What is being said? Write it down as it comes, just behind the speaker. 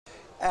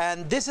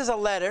And this is a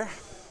letter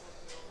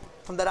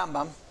from the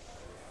Rambam,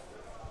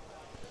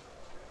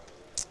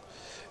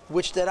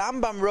 which the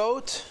Rambam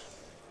wrote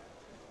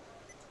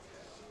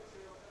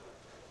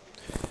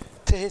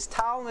to his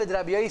Talmud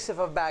Rabbi Yossi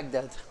of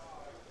Baghdad.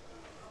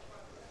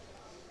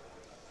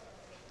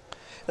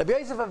 Rabbi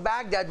Yossi of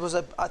Baghdad was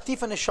a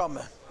Atifa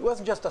Neshama. He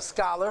wasn't just a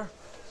scholar.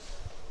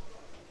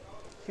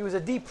 He was a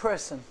deep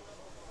person.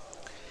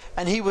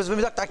 And he was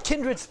a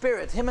kindred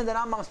spirit. Him and the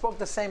Rambam spoke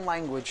the same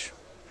language.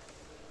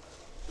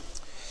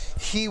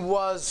 He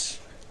was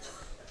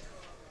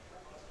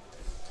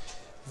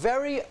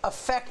very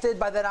affected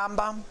by the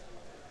Rambam.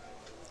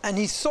 And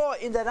he saw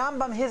in the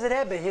Rambam his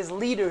Rebbe, his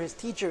leader, his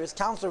teacher, his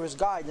counselor, his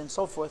guide, and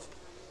so forth.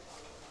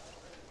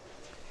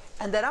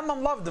 And the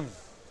Rambam loved him.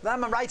 The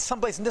Rambam writes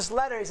someplace in this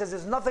letter, he says,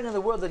 there's nothing in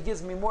the world that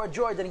gives me more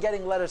joy than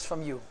getting letters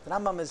from you. The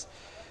Rambam is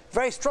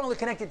very strongly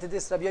connected to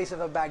this Rabbi Yossi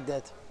of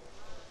Baghdad.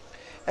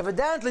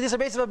 Evidently, this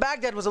Rabbi Yossi of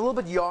Baghdad was a little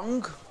bit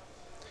young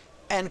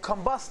and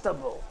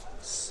combustible,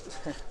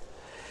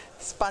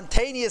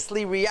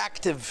 spontaneously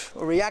reactive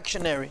or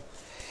reactionary.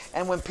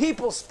 And when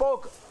people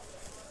spoke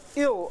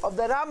ill of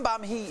the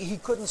Rambam, he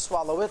couldn't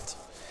swallow it,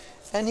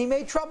 and he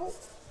made trouble.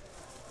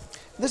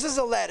 This is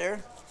a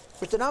letter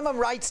which the Rambam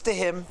writes to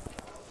him.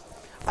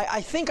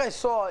 I think I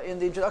saw in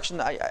the introduction,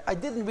 I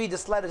didn't read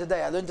this letter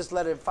today. I learned this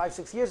letter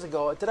 5-6 years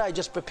ago. Today I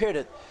just prepared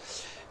it.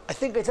 I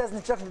think it says in the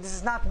introduction that this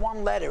is not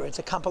one letter. It's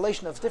a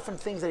compilation of different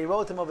things that he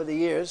wrote him over the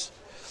years,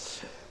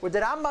 where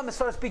the Rambam is,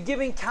 so to speak,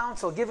 giving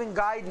counsel, giving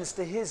guidance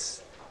to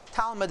his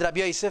Talmud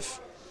Rabbi Yosef.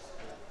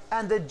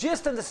 And the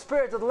gist and the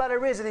spirit of the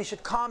letter is that he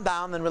should calm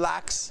down and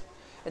relax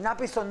and not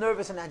be so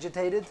nervous and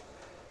agitated.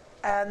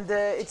 And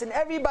it's in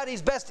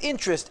everybody's best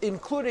interest,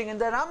 including in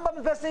the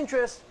Rambam's best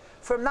interest,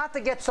 for him not to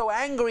get so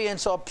angry and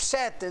so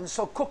upset and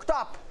so cooked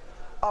up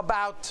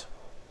about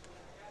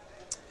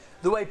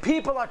the way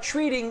people are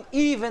treating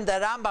even the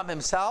Rambam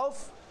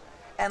himself,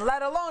 and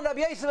let alone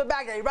Rabbi Yossi of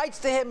Baghdad. He writes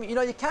to him,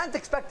 you can't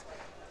expect,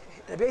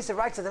 Rabbi Yossi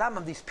writes to the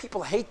Rambam, these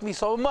people hate me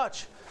so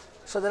much.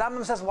 So the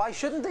Rambam says, why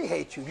shouldn't they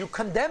hate you? You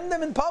condemn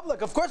them in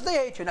public. Of course they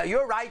hate you. Now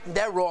you're right and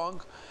they're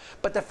wrong.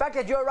 But the fact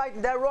that you're right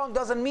and they're wrong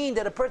doesn't mean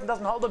that a person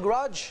doesn't hold a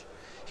grudge.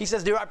 He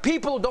says there are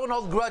people who don't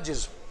hold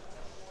grudges.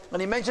 And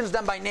he mentions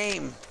them by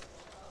name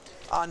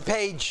on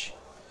page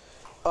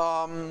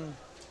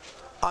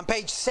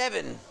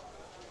 7.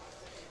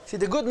 See,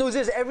 the good news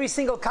is every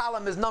single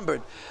column is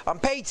numbered. On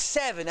page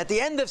 7, at the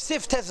end of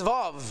Sif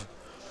Tesvav,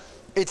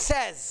 it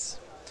says,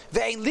 you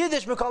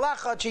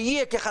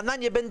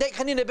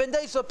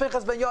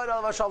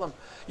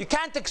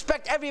can't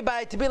expect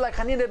everybody to be like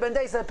Hanina ben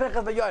Deisa and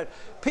Pinchas ben Yair.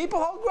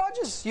 People hold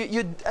grudges.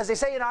 You, as they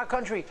say in our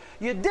country,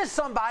 you diss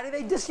somebody,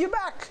 they diss you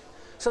back.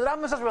 So the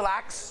Rambam says,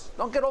 relax,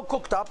 don't get all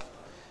cooked up.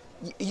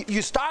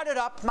 You started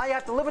up, now you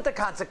have to live with the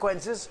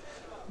consequences,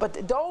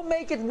 but don't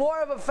make it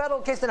more of a federal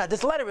case than that.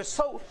 This letter is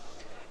so,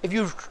 if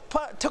you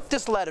took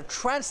this letter,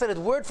 translated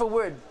word for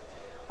word,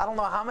 I don't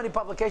know how many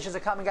publications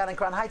are coming out in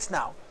Crown Heights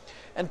now,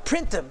 and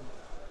print them,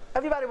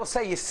 everybody will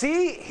say, you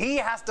see, he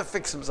has to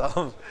fix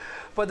himself.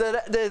 But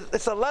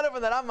it's a letter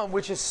from the Rambam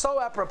which is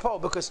so apropos,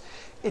 because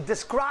it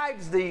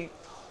describes the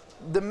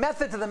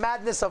method to the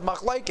madness of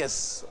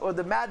machlokes, or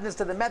the madness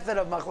to the method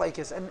of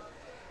machlokes, and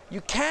you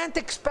can't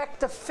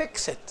expect to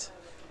fix it.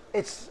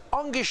 It's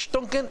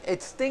ungestunken,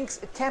 it stinks,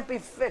 it can't be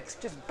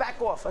fixed. Just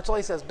back off. That's all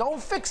he says.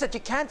 Don't fix it, you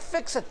can't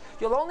fix it.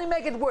 You'll only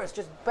make it worse.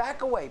 Just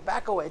back away,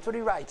 back away. It's what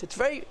he writes.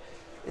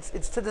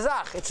 It's to the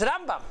Zach, it's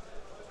Rambam.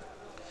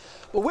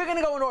 But we're going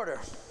to go in order.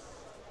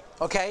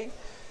 Okay?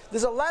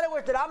 There's a letter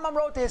which the Rambam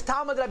wrote to his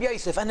Talmud Rabbi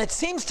Yosef, and it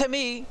seems to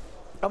me,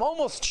 I'm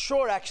almost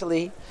sure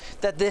actually,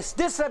 that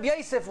this Rabbi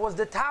Yosef was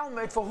the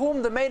Talmud for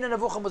whom the Meir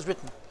Nevuchim was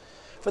written.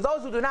 For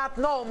those who do not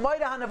know, Meir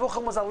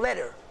Nevuchim was a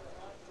letter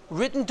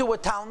written to a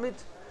Talmud,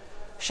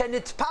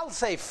 Shenit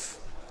Palseif,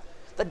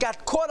 that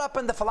got caught up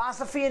in the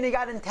philosophy and he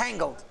got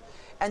entangled.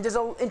 And there's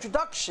an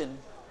introduction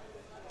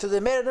to the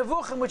Meir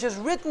Nevuchim which is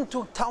written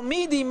to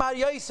Talmidi Mar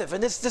Yosef,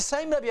 and it's the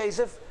same Rabbi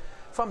Yosef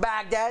from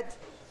Baghdad,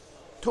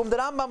 to whom the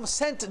Rambam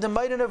sent the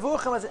Meir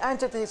Nevuchim as an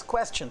answer to his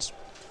questions.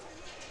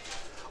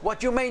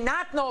 What you may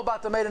not know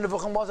about the Meir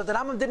Nevuchim was that the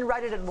Rambam didn't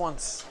write it at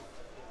once.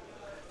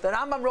 The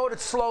Rambam wrote it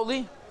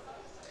slowly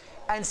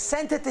and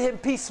sent it to him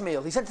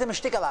piecemeal. He sent it to him a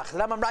shtikalach. The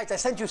Rambam writes, I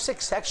sent you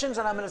 6 sections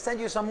and I'm going to send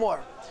you some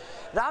more.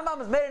 The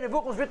Rambam's Meir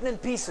Nevuchim was written in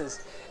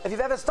pieces. If you've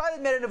ever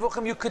studied Meir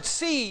Nevuchim, you could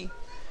see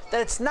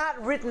that it's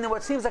not written in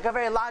what seems like a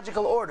very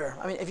logical order.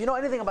 I mean, if you know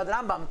anything about the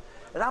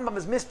Rambam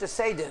is Mr.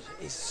 Seder.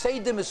 He's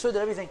Seder, Mesud,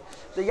 everything.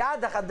 The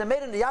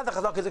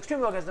Yadach is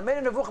extremely organized. The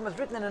Meir Nevuchim is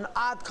written in an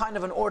odd kind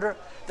of an order.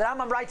 The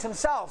Rambam writes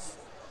himself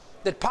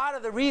that part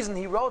of the reason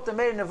he wrote the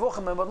Meir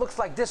Nevuchim in what looks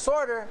like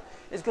disorder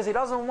is because he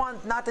doesn't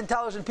want not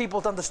intelligent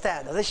people to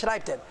understand. As I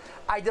schreibt it,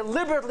 I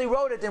deliberately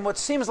wrote it in what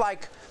seems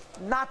like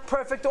not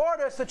perfect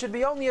order, so it should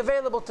be only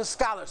available to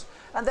scholars.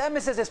 And the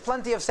emphasis is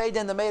plenty of Seder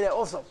in the Meir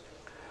also.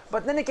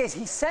 But in any case,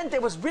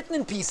 it was written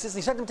in pieces.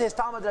 He sent them to his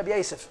Talmud Rabbi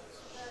Yosef.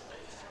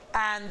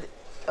 And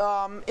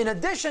in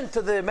addition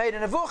to the Meir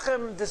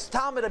Nevuchim, this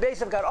Talmud Rabbi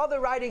Yosef got other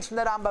writings from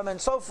the Rambam and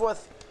so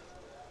forth.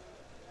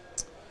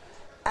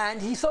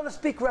 And he, so to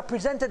speak,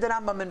 represented the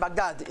Rambam in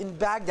Baghdad. In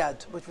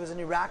Baghdad, which was in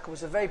Iraq, it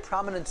was a very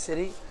prominent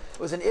city. It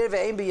was an Ir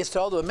ve'ein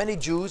b'Yisrael. There were many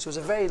Jews. It was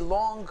a very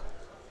long,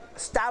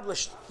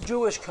 established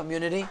Jewish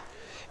community.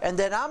 And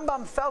the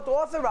Rambam felt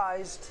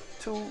authorized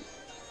to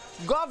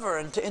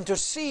govern, to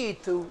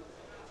intercede, to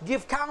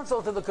give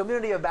counsel to the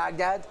community of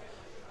Baghdad.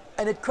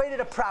 And it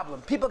created a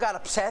problem. People got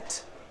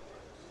upset.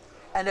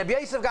 And Rabbi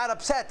Yosef got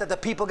upset that the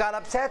people got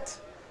upset.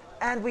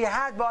 And we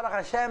had, Baruch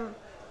Hashem,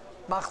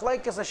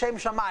 Machlekes Hashem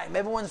Shamayim.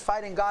 Everyone's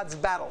fighting God's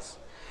battles.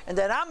 And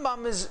the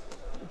Rambam is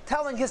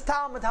telling his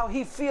Talmud how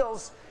he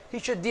feels he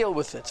should deal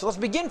with it. So let's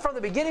begin from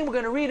the beginning. We're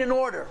going to read in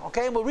order,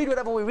 okay? And we'll read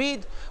whatever we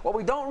read. What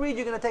we don't read,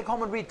 you're going to take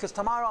home and read, because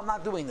tomorrow I'm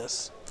not doing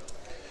this.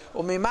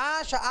 What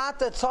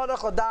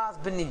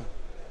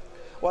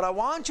I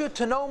want you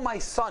to know, my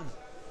son,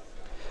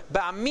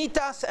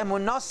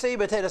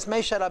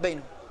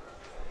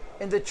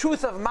 in the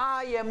truth of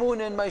my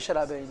emun in Moshe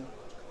Rabbeinu.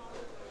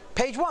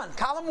 Page 1,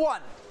 column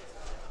 1.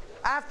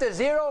 After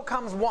 0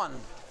 comes 1.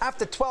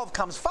 After 12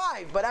 comes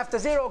 5, but after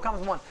 0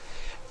 comes 1.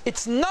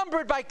 It's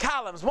numbered by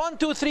columns, 1,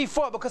 2, 3,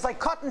 4, because I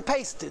cut and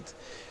pasted.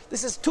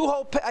 This is two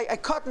whole, I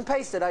cut and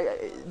pasted.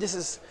 This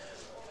is,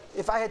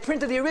 if I had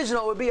printed the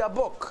original, it would be a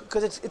book,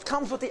 because it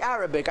comes with the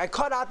Arabic. I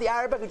cut out the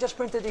Arabic and just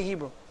printed the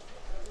Hebrew.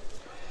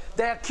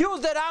 They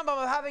accused the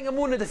Rambam of having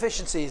emunah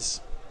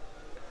deficiencies,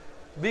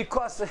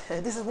 because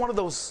this is one of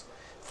those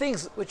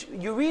things which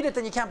you read it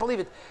and you can't believe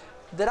it.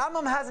 The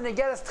Rambam has an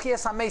Igeres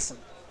Tchias HaMesim,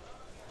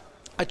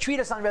 a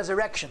treatise on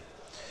resurrection.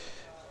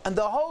 And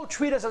the whole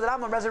treatise of the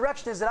Rambam on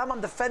resurrection is the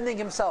Rambam defending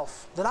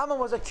himself. The Rambam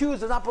was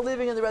accused of not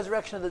believing in the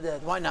resurrection of the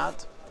dead. Why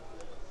not?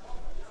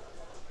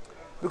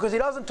 Because he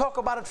doesn't talk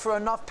about it for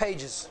enough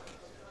pages.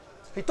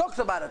 He talks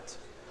about it,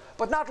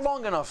 but not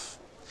long enough.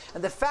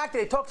 And the fact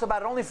that he talks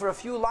about it only for a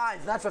few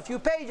lines, not for a few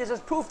pages, is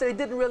proof that he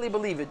didn't really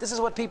believe it. This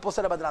is what people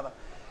said about the Rambam,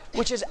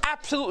 which is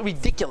absolutely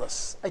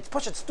ridiculous. It's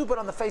pushed stupid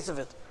on the face of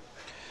it.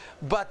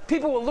 But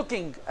people were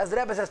looking, as the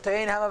Rebbe says,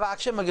 they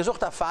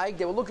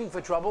were looking for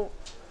trouble.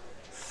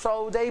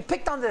 So they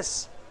picked on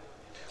this.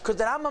 Because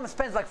the Rambam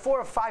spends like 4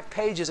 or 5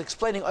 pages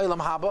explaining Olam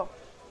Haba,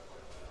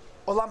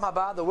 Olam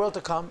Haba, the world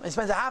to come. And he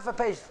spends a half a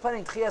page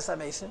explaining Tchias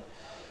HaMesim.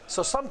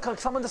 So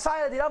someone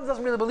decided the Rambam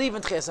doesn't really believe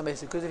in Tchias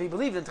HaMesim. Because if he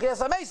believed in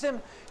Tchias HaMesim,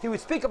 he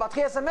would speak about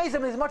Tchias HaMesim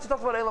and as much as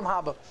talks about Olam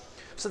Haba.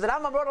 So the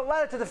Rambam wrote a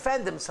letter to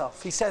defend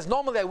himself. He says,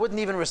 normally I wouldn't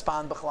even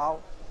respond, B'chlal.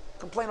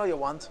 Complain all you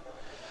want.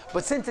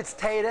 But since it's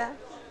Teireh,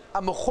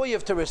 I'm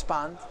mechuyev to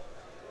respond.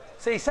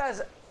 So he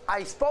says,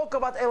 I spoke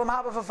about Olam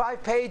Haba for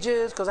 5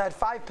 pages because I had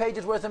 5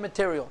 pages worth of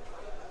material.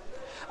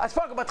 I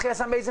spoke about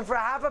Tchias HaMesim for a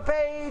half a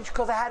page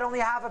because I had only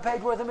half a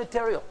page worth of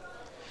material.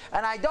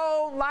 And I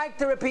don't like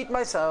to repeat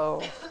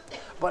myself.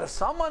 But if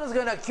someone is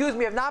going to accuse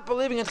me of not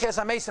believing in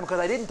Tchias HaMesim because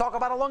I didn't talk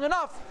about it long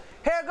enough,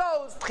 here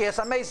goes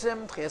Tchias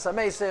HaMesim, Tchias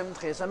HaMesim,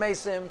 Tchias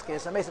HaMesim,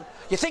 Tchias HaMesim.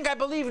 You think I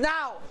believe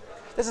now?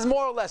 This is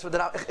more or less what the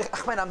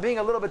Rambam, I'm being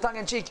a little bit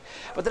tongue-in-cheek,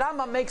 but the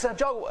Rambam makes a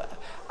joke.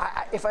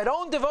 If I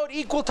don't devote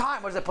equal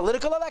time, was a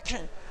political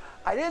election,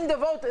 I didn't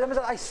devote,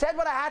 I said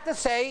what I had to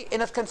say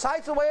in as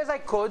concise a way as I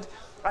could.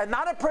 I'm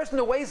not a person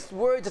who wastes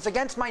words. It's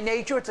against my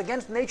nature. It's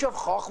against the nature of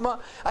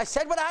Chochmah. I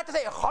said what I had to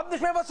say.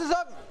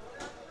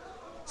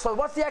 So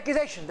what's the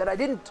accusation? That I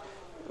didn't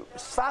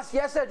fast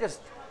yesterday,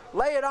 just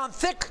lay it on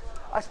thick?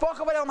 I spoke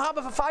about Olam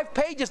Haba for 5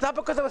 pages, not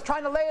because I was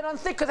trying to lay it on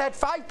thick, because I had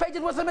 5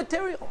 pages worth of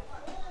material.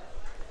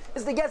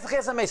 Is the Getz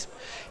Tchias HaMesim.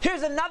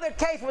 Here's another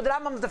case where the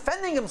Rambam is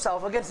defending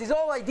himself against these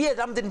whole ideas.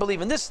 The Rambam didn't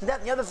believe in this, that,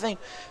 and the other thing.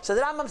 So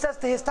the Rambam says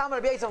to his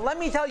Talmud, Rabbi Yosef, let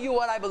me tell you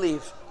what I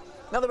believe.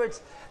 In other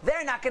words,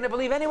 they're not going to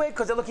believe anyway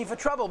because they're looking for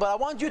trouble. But I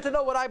want you to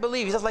know what I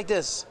believe. He says like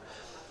this.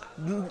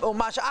 What I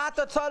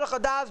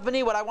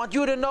want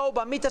you to know,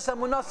 in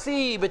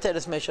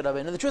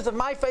the truth of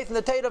my faith and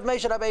the Torah of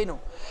Moshe Rabbeinu.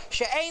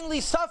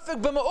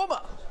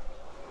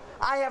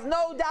 I have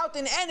no doubt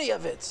in any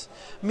of it.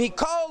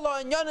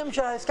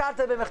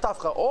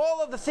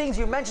 All of the things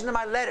you mentioned in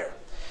my letter,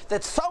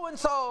 that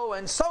so-and-so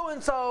and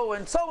so-and-so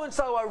and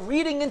so-and-so are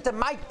reading into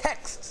my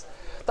texts,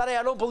 that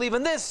I don't believe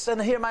in this, and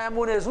here my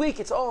amunah is weak,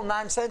 it's all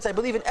nonsense. I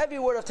believe in every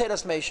word of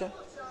Teiras Moshe.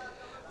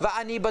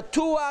 I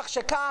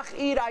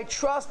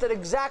trust that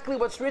exactly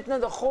what's written in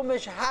the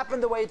Chumash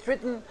happened the way it's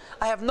written.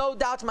 I have no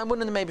doubt in my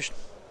amunah in the Meibishter.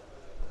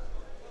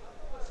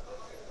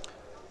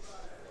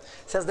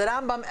 Says the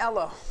Rambam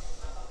Ella.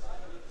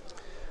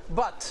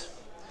 But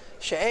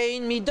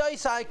she'ein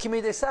midaisai ki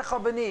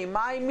midaisecha b'ni.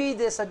 My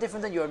midas are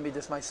different than your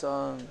midas, my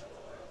son.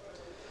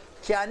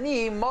 Ki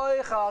ani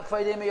moicha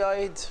k'vaydim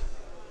yoid.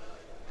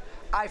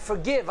 I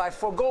forgive, I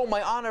forgo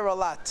my honor a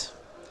lot.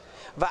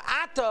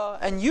 Va'ata,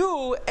 and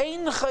you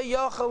eincha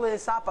yochel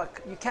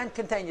hisapak. You can't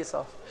contain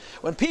yourself.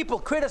 When people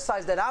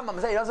criticize that Rambam,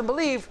 say he doesn't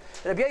believe,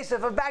 Rabbi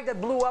Yosef of Baghdad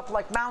blew up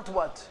like Mount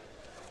what?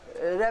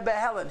 Rebbe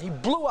Helen. He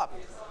blew up.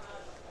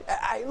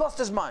 I lost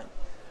his mind.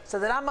 So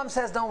the Rambam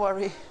says, don't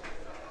worry.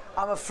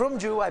 I'm a frum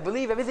Jew. I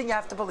believe everything you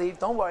have to believe.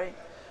 Don't worry.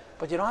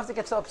 But you don't have to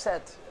get so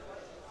upset.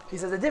 He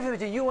says the difference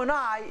between you and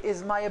I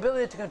is my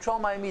ability to control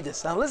my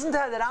midas. Now listen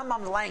to the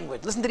Rambam's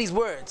language. Listen to these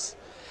words.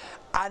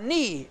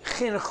 Ani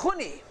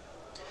chinchuni.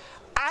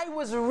 I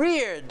was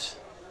reared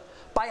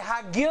by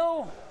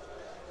Hagil,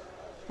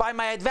 by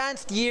my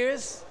advanced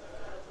years,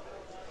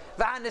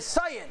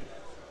 v'hanisayin,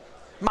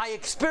 my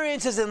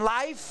experiences in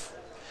life,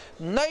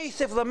 in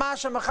addition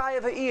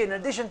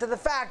to the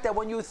fact that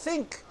when you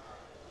think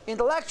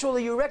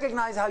intellectually, you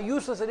recognize how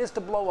useless it is to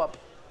blow up.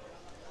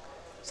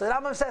 So the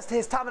Rambam says to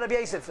his Talmud Rabbi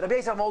Yosef,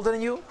 I'm older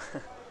than you,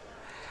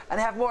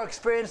 and I have more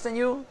experience than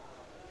you,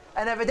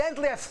 and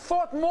evidently I've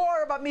thought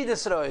more about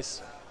Midas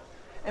Rois.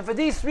 And for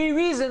these three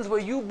reasons where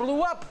you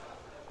blew up,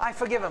 I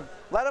forgive him.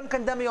 Let them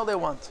condemn me all they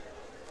want.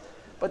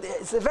 But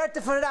it's a very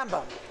different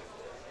Rambam.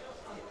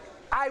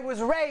 I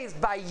was raised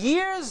by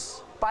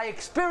years, by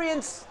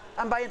experience,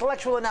 and by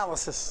intellectual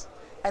analysis.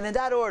 And in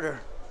that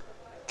order.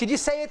 Could you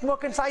say it more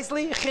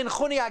concisely?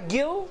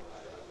 Beautiful.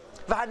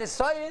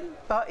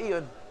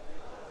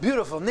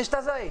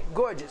 Nishtazai.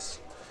 Gorgeous.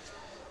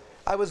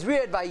 I was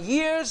reared by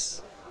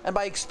years, and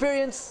by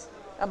experience,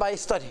 and by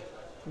study.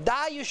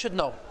 That you should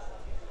know.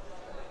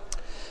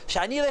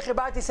 I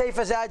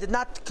did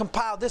not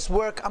compile this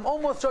work. I'm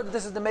almost sure that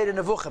this is the Meir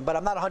Nevuchim, but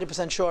I'm not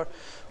 100% sure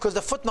because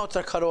the footnotes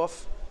are cut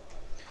off.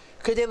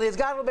 I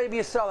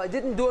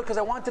didn't do it because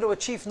I wanted to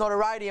achieve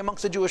notoriety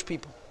amongst the Jewish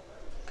people.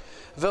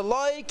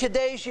 Nor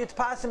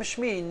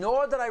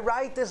did I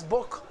write this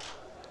book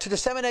to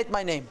disseminate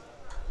my name.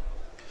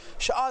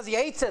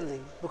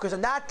 Because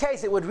in that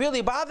case it would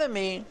really bother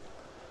me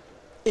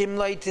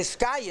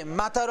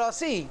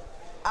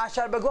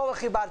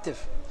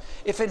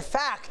if in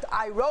fact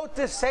I wrote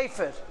this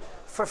sefer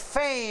for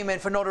fame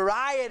and for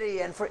notoriety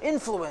and for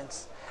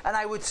influence, and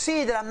I would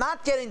see that I'm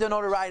not getting the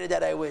notoriety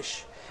that I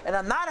wish, and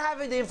I'm not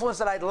having the influence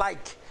that I'd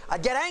like,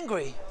 I'd get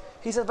angry.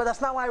 He says, but that's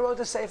not why I wrote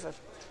the sefer.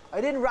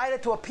 I didn't write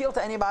it to appeal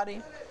to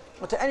anybody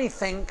or to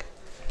anything.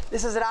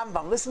 This is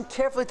Rambam. Listen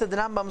carefully to the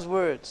Rambam's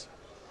words.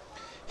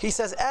 He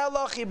says, I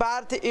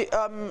compiled the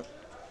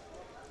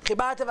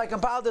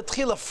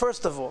Tchila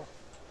first of all.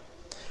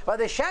 But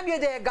the Shem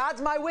Yedeh,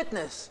 God's my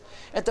witness.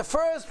 And the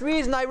first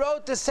reason I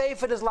wrote this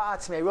sefer is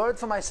la'atzmi. I wrote it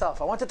for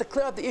myself. I wanted to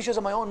clear up the issues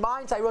of my own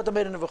mind, so I wrote the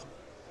Meir Nevuchim.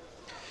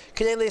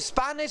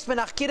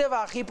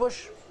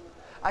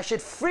 I should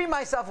free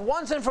myself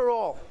once and for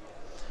all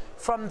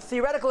from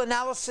theoretical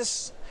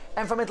analysis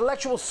and from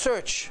intellectual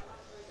search.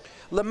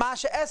 To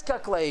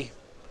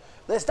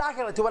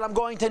what I'm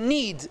going to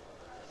need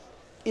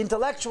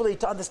intellectually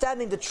to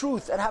understanding the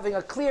truth and having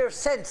a clear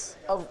sense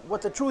of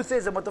what the truth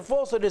is and what the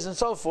falsehood is and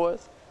so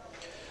forth.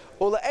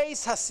 So I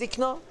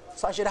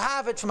should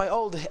have it for my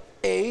old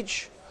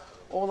age.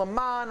 For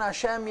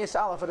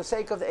the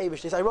sake of the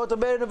Eibush. I wrote the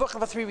Meir Nevuchim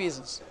for three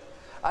reasons.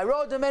 I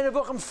wrote the Meir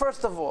Nevuchim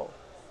first of all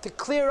to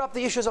clear up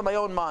the issues of my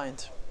own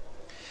mind.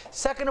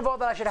 Second of all,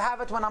 that I should have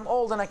it when I'm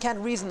old and I can't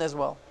reason as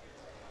well.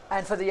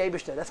 And for the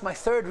Eibush. That's my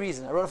third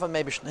reason. I wrote it for the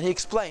Eibush. And he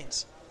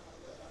explains.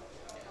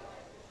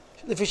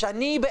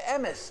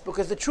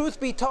 Because the truth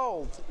be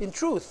told, in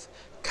truth,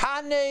 I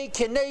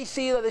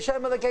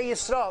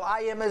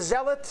am a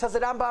zealot, says the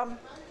Rambam.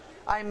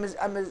 I don't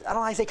know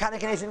how I say Kane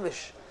Kenesi in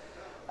English.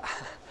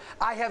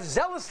 I have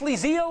zealously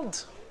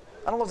zealed,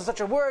 I don't know if there's such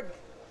a word,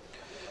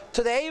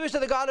 to the Eibush, to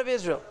the God of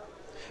Israel.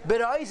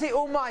 But I see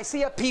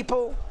a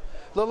people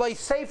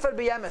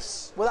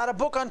without a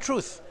book on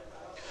truth.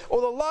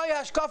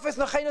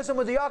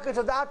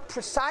 Without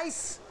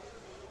precise,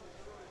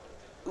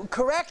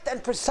 correct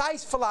and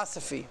precise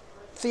philosophy,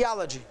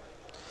 theology.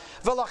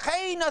 I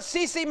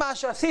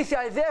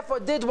therefore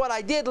did what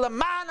I did, for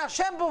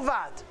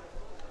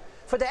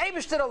the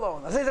Eibush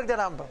alone.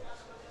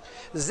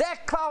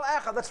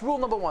 That's rule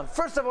number one.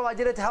 First of all, I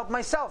did it to help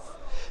myself.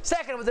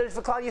 Second, I did it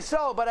for Klal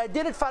Yisrael, but I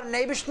did it for the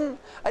Eibush.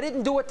 I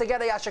didn't do it to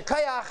get a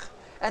Yashakayach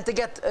and to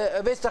get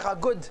a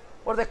good,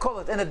 what do they call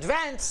it, in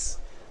advance.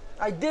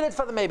 I did it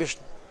for the Eibush.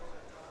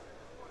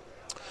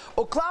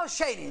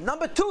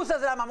 Number two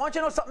says that I want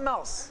you to know something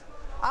else.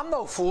 I'm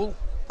no fool.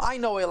 I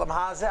know Elam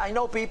Hazeh. I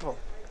know people.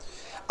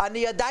 And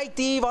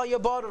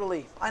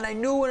I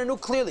knew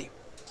clearly.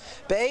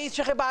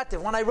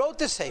 When I wrote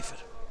this sefer,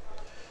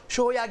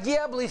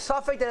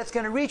 that it's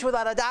going to reach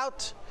without a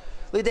doubt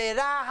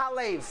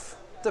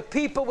the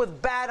people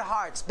with bad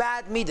hearts,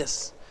 bad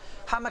midas,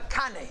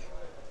 hamakane,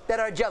 that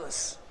are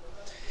jealous.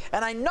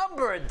 And I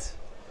numbered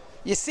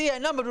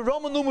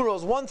Roman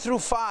numerals 1 through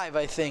 5,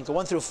 I think, or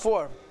 1 through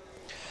 4.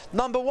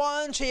 Number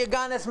 1,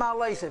 Sheyaganes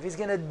Ma'aleisef. He's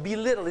going to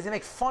belittle, he's going to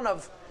make fun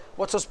of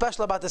what's so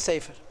special about the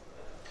sefer.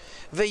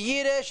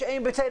 He's going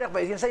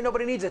to say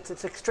nobody needs it,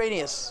 it's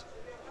extraneous,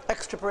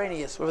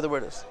 whatever the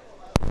word is.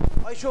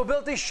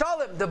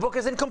 The book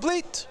is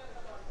incomplete.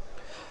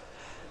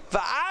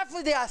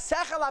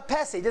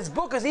 This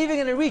book is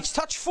even going to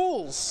touch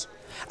fools.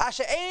 He's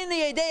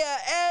going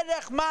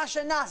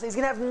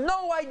to have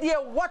no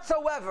idea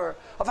whatsoever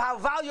of how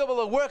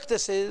valuable a work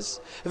this is.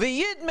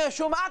 He's going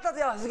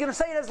to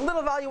say it has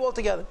little value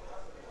altogether.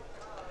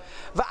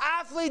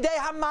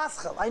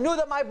 I knew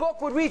that my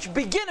book would reach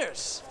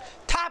beginners.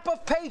 Top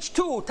of page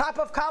 2, top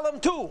of column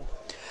 2.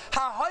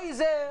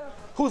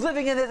 Who's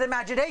living in his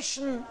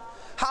imagination.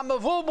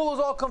 Hamavulbul is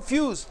all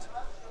confused.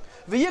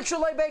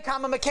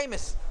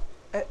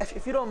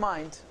 If you don't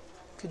mind,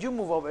 could you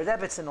move over?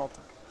 Rebbetzin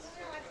Alter.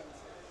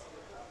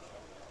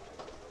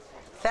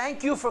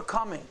 thank you for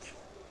coming.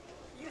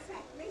 You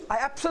thank me. I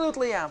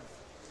absolutely am.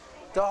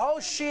 The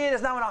whole shir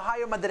is now in a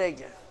higher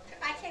madrege.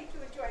 I came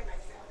to enjoy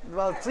myself.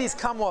 Well, please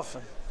come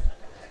often.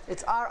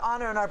 It's our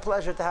honor and our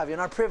pleasure to have you,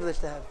 and our privilege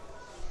to have you.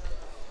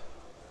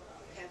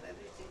 Have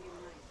everything in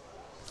mind.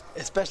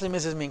 Especially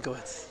Mrs.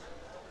 Minkowitz.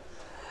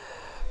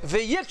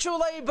 He's going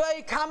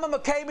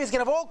to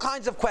have all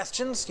kinds of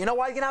questions. You know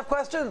why he's going to have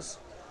questions?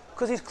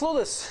 Because he's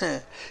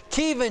clueless.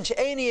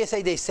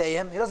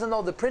 He doesn't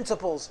know the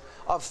principles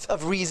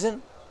of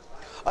reason.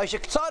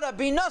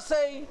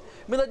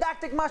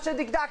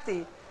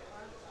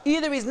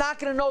 Either he's not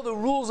going to know the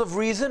rules of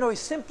reason, or he's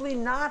simply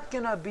not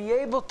going to be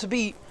able to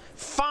be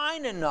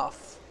fine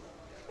enough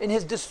in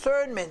his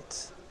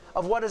discernment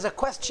of what is a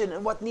question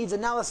and what needs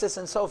analysis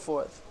and so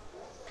forth.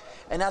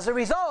 And as a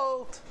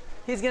result,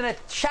 he's going to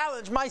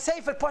challenge my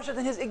Sefer Poshet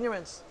in his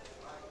ignorance.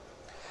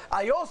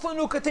 I also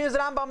knew, continues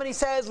Rambam, and he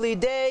says,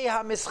 Lidei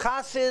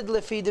ha-mischasid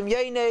lefidim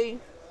yenei.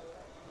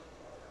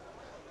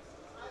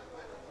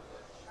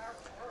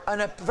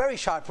 And very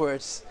sharp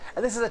words.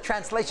 And this is a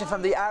translation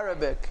from the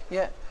Arabic.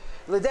 Yeah.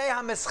 Lidei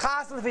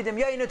ha-mischasid lefidim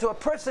yenei, to a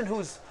person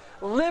who's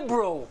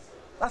liberal.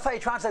 That's how you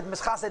translate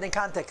mischasid in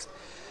context.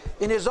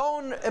 In his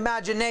own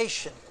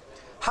imagination.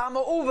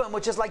 Ha-ma'uvim,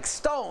 which is like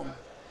stone.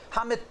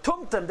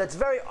 Ha-metumtum, that's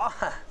very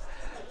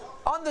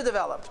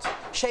underdeveloped.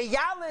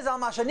 Sheyaliz al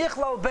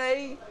mashanichlal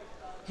bei.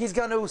 He's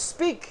going to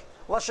speak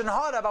lashon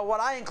hara about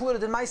what I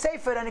included in my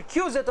sefer and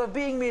accuse it of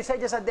being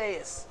misedes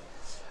hadeis.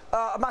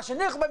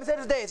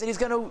 And he's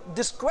going to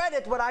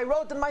discredit what I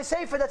wrote in my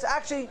sefer that's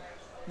actually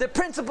the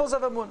principles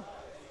of Amun.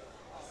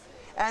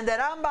 And the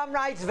Rambam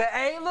writes,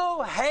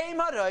 Ve'elu heim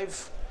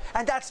haroiv.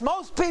 And that's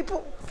most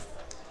people.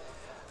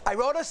 I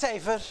wrote a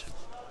sefer,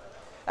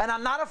 and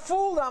I'm not a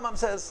fool, Rambam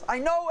says. I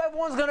know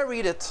everyone's going to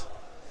read it.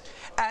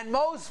 And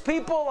most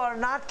people are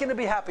not going to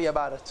be happy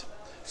about it.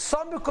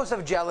 Some because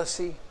of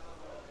jealousy,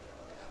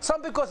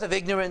 some because of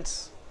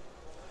ignorance,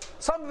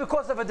 some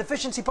because of a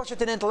deficiency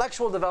in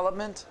intellectual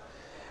development.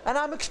 And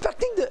I'm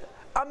expecting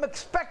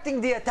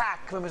the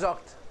attack,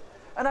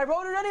 and I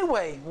wrote it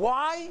anyway.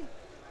 Why?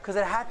 Because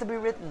it had to be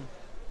written.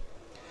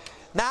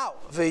 Now,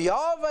 says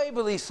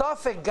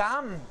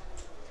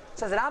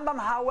Rambam,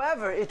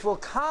 however, it will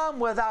come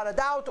without a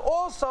doubt.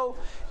 Also,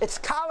 it's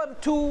column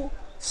 2,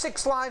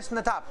 6 lines from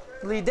the top.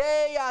 To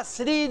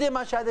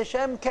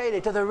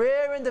the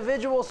rare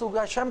individuals who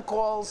Hashem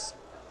calls,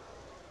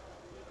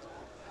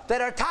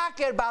 that are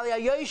taker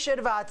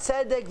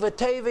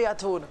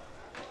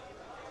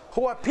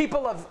who are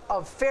people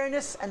of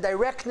fairness and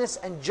directness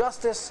and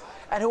justice,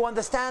 and who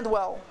understand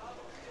well.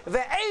 And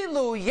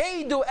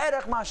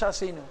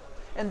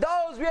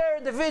those rare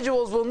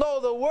individuals will know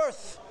the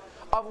worth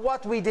of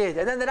what we did.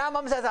 And then the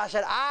Rambam says,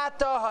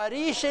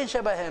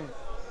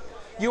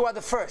 you are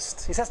the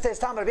first. He says to his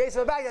Talmud, Rabbi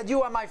Yossi Paltiel, that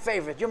you are my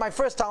favorite. You're my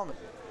first Talmud.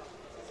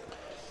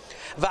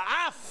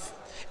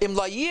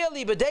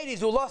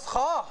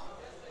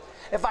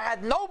 If I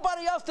had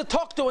nobody else to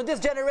talk to in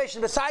this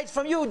generation besides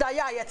from you,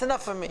 it's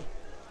enough for me.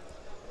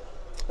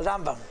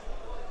 Rambam.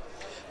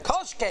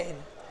 Kolshkein,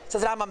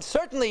 says Rambam,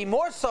 certainly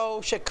more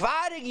so,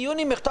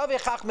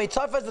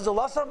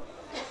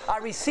 I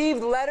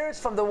received letters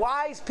from the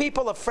wise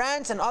people of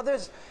France and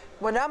others.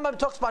 When Rambam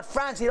talks about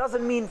France, he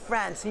doesn't mean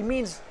France. He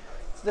means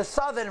the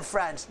southern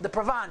France, the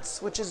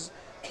Provence, which is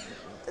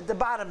at the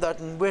bottom there,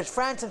 where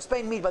France and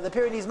Spain meet by the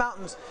Pyrenees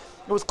Mountains.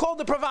 It was called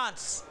the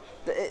Provence.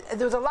 It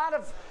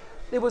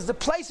was the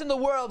place in the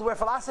world where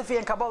philosophy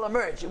and Kabbalah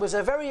merged. It was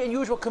a very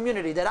unusual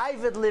community. That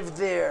Ivid lived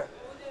there.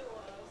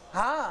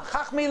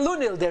 Chachmei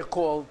Lunil, they're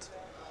called.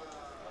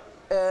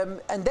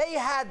 And they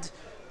had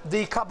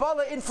the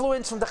Kabbalah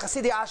influence from the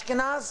Hasidic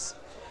Ashkenaz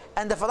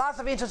and the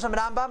philosophy influence from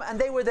Rambam, and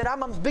they were the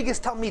Rambam's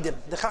biggest Talmidim,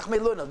 the Chachmei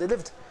Lunil. They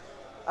lived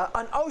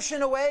an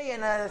ocean away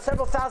and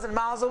several thousand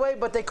miles away,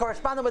 but they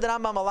corresponded with the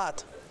Rambam a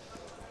lot.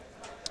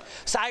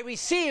 So I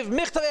received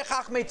Michtavei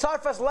Chachmei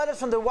Tzarfas, letters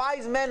from the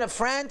wise men of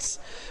France,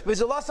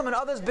 Vizulasim and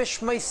others,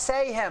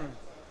 Bishmeiseihem,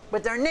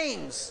 with their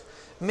names,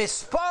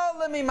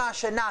 Mispal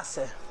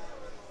Mimashenase,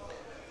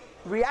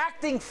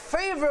 reacting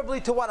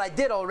favorably to what I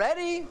did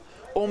already,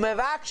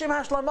 Umevakshim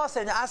Hashlamasa,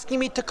 and asking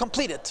me to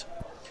complete it.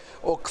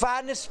 My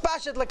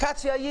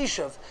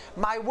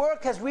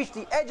work has reached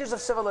the edges of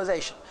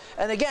civilization.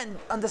 And again,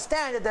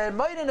 understand that the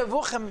Moed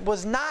Nevuchim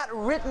was not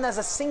written as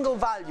a single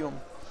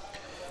volume.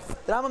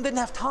 The Rambam didn't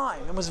have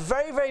time. It was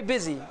very, very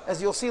busy,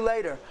 as you'll see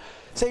later.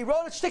 So he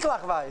wrote it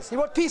shtiklachvais. He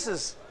wrote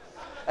pieces.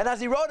 And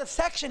as he wrote a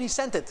section, he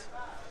sent it.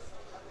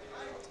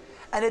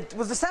 And it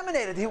was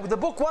disseminated. The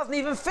book wasn't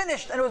even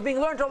finished, and it was being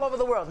learned all over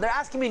the world. And they're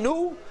asking me,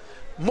 no,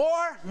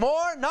 more,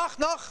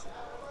 noch.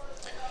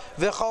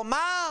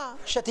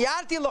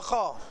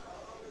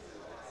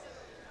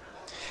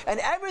 And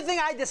everything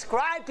I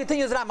describe,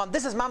 continues Rambam,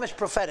 this is mamish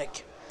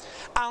prophetic.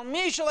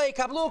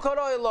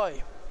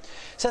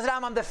 Says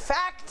Rambam, the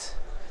fact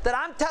that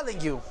I'm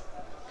telling you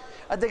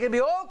that there can be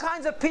all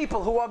kinds of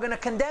people who are going to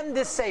condemn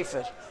this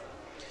sefer,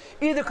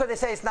 either because they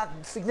say it's not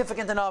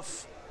significant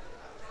enough,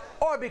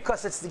 or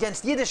because it's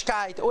against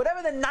Yiddishkeit, or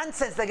whatever the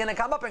nonsense they're going to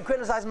come up and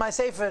criticize my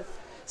sefer.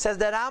 Says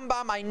the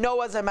Rambam, I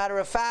know as a matter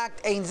of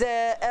fact, Ein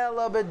zeh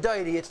ela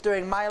b'doiri. It's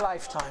during my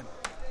lifetime.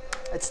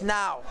 It's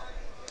now.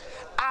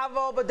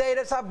 Avo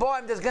b'deiros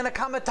haboim. There's going to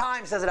come a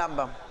time, says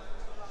Rambam.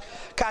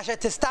 Kasha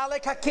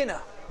tistalek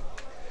hakina.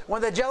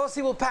 When the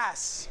jealousy will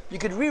pass, you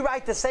could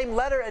rewrite the same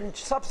letter and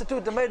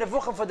substitute the Meir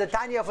Nevuchim for the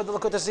Tanya for the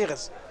Likutei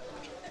Sichos.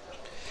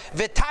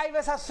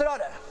 V'tayves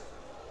hasrada.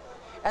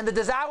 And the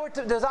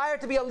desire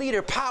to be a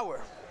leader,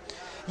 power.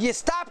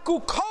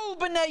 Yistapku kol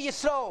b'nei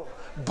Yisrael.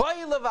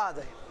 B'ay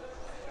levadei.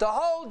 The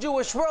whole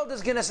Jewish world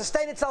is going to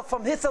sustain itself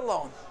from his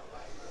alone.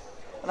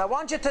 And I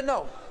want you to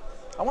know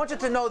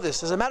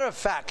this, as a matter of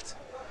fact.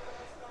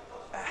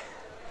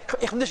 But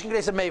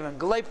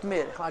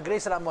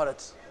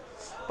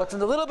from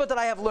the little bit that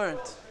I have learned,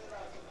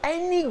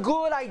 any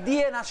good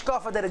idea in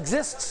Hashkafa that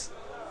exists,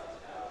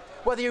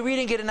 whether you're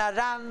reading it in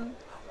Aran,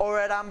 or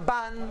a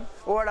Ramban,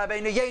 or a Rabbi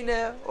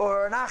Yossi,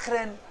 or an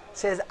Achren,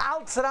 says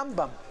Alts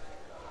Rambam.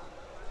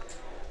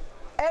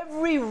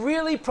 Every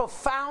really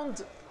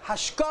profound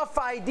Hashkafa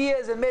idea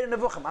is made in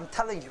Nevuchim. I'm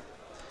telling you.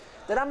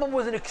 The Rambam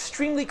was an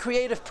extremely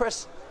creative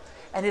person.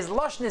 And his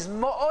lashon is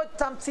mo'od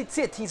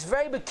tamtzitzit. He's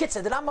very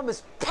bekitzer. The Rambam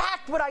is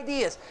packed with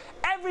ideas.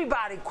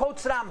 Everybody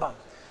quotes Rambam.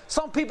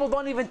 Some people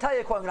don't even tell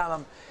you quoting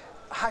Rambam.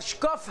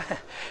 Hashkafa.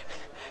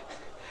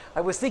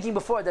 I was thinking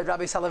before that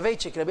Rabbi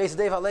Soloveitchik, Rabbi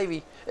Yosef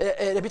Halevi,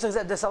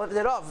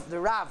 the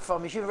Rav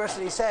from Yeshiva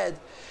University said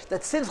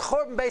that since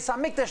Churban Beis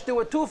HaMikdash there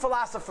were two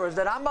philosophers,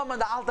 the Rambam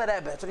and the Alter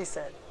Rebbe. That's what he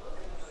said.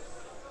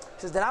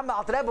 He says the Rambam,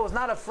 Alter Rebbe was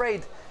not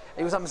afraid.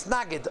 He was a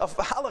misnagid of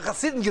alle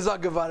Chassidim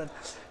gesagt geworden.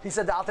 He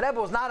said the Alter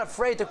Rebbe was not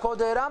afraid to quote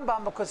the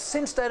Rambam because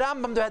since the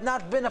Rambam there had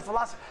not been a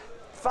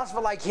philosopher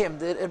like him.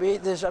 Rabbi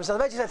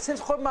Soloveitchik said since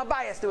Churban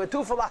Abayis there were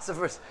two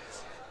philosophers,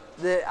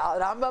 the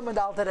Rambam and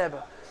the Alter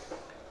Rebbe.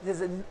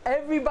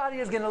 Everybody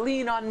is going to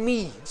lean on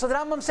me. So the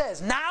Rambam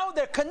says, now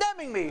they're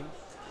condemning me.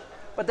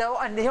 But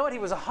and you know what? He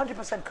was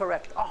 100%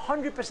 correct.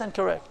 100%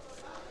 correct.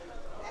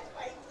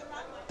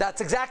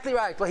 That's exactly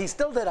right. But he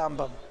still did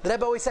Rambam. The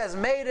Rebbe always says,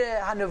 Meire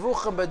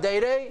hanevuchim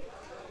b'deirei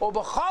or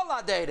b'chol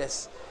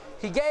ha'deiros.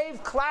 He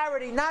gave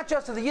clarity not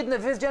just to the Yidden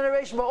of his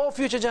generation, but all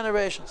future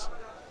generations.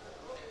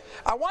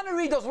 I want to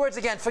read those words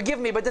again. Forgive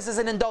me, but this is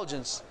an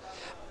indulgence.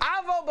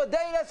 Avo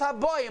b'deiros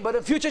haboyim, but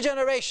in future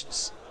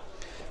generations.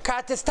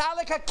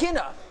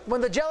 When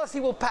the jealousy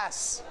will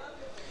pass,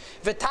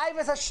 and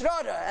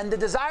the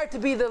desire to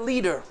be the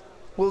leader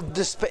will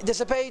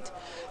dissipate.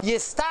 The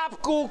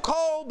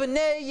whole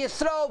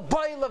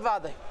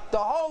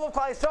of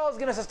Klal Yisrael is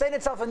going to sustain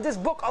itself in this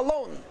book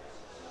alone.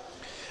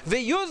 And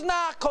they're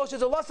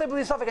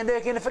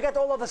going to forget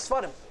all of the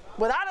Sfarim.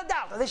 Without a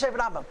doubt,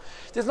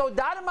 there's no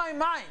doubt in my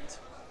mind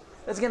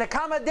there's going to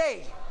come a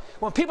day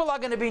when people are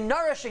going to be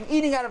nourishing,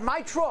 eating out of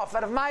my trough,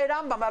 out of my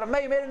Rambam, out of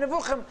my Meir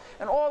Nevuchim,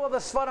 and all of the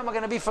Svarim are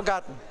going to be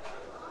forgotten.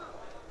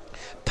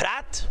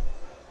 Prat.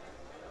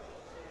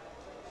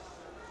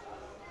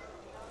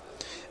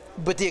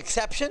 But the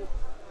exception,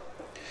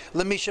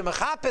 a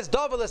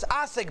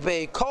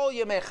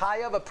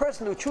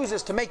person who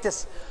chooses to make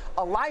this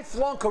a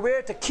lifelong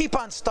career, to keep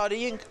on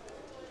studying,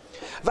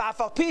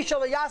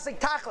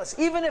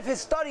 even if his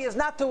study is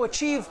not to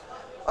achieve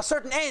a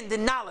certain end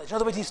in knowledge. In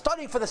other words, he's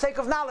studying for the sake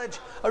of knowledge.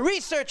 A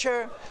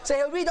researcher, say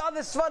he'll read other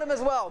Svarim as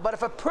well. But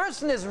if a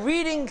person is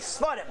reading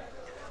Svarim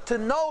to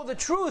know the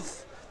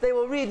truth, they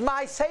will read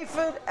my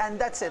Sefer and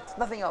that's it,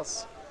 nothing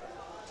else.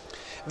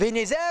 This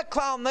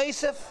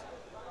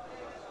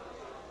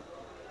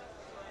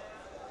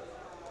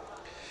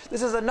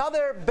is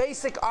another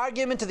basic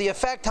argument to the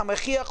effect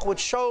Hamachiach,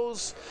 which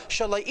shows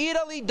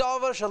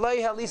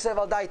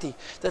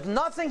that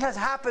nothing has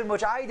happened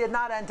which I did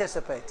not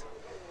anticipate.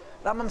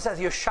 Rambam says,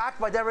 you're shocked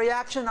by their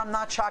reaction? I'm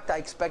not shocked, I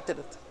expected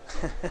it.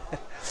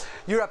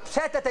 You're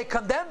upset that they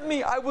condemned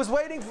me? I was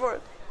waiting for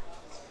it.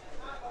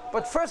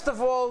 But first of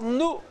all,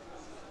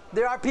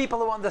 there are people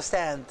who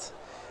understand.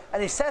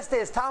 And he says to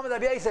his Talmud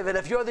Rabbi Yosef, that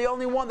if you're the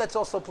only one, that's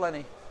also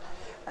plenty.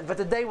 But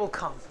the day will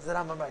come, as the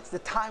Rambam writes, the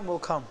time will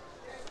come.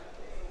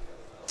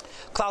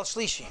 Klal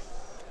Shlishi.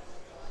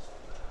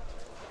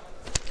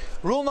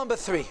 Rule number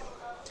 3.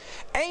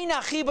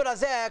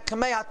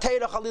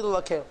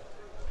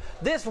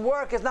 This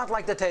work is not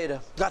like the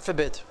Torah, God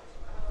forbid.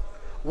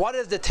 What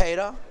is the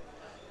Torah?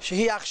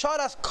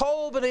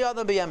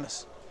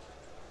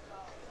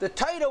 The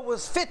Torah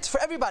was fit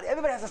for everybody.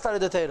 Everybody has to study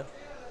the Torah.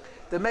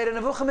 The Meir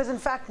Nevuchim is in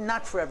fact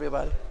not for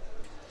everybody.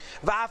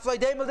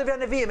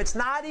 It's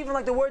not even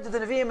like the words of the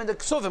Nevi'im and the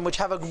Ksuvim, which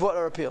have a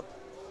broader appeal.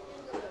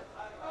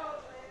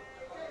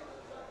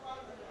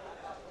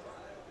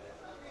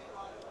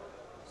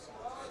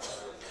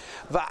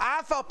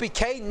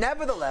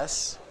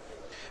 Nevertheless,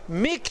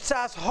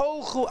 Miktsas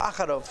holchu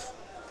acharov.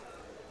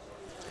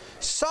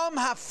 Some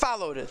have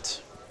followed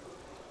it,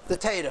 the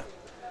Torah.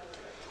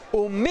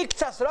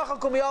 Miktsas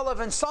rachakum yalav,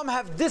 and some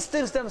have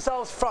distanced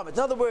themselves from it. In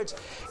other words,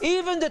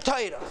 even the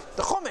Torah,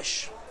 the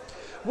Chumash,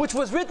 which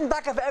was written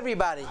back of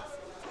everybody,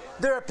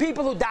 there are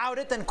people who doubt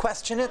it and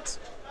question it,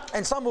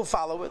 and some who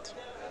follow it,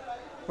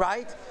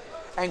 right?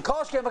 And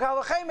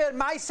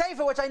my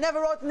sefer, which I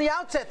never wrote in the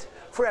outset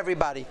for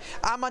everybody.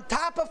 I'm on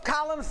top of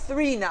column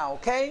 3 now,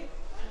 okay?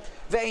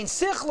 Ve'in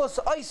sichlus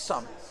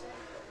oisam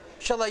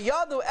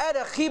shalayadu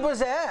ere chibur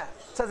zeh,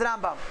 says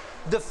Rambam.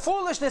 The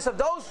foolishness of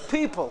those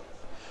people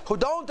who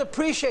don't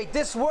appreciate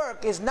this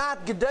work is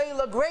not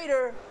gedela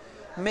greater,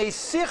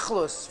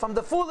 meisichlus, from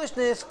the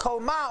foolishness,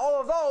 kolma,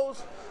 all of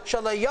those,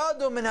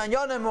 shalayadu min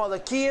hanyanim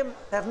walakim,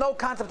 have no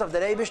concept of the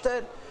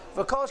Rebishter,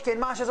 v'kosh kein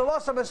mashas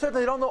alosam, but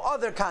certainly don't know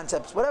other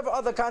concepts, whatever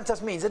other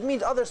concepts means. It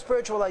means other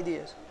spiritual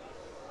ideas.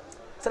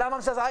 So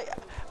Rambam says, I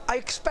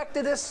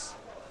expected this,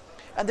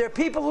 and there are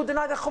people who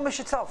deny the Chumash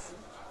itself.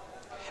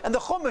 And the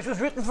Chumash was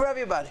written for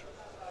everybody.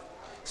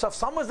 So if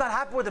someone's not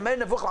happy with the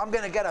Medina Vuchla, I'm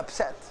going to get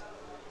upset.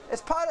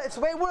 It's the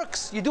way it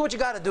works. You do what you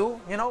got to do,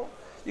 you know.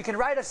 You can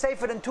write a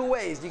sefer in 2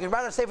 ways. You can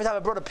write a sefer to have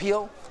a broad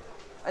appeal,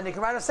 and you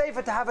can write a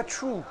sefer to have a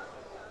true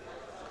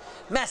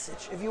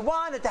message. If you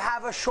want it to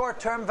have a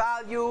short-term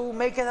value,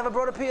 make it have a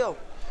broad appeal.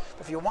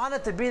 If you want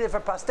it to be there for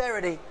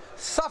posterity,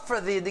 suffer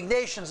the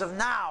indignations of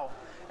now,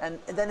 and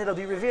then it'll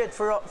be revered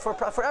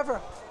forever.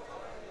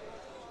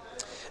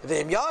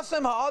 If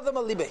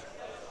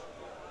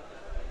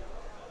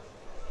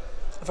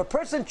a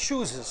person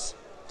chooses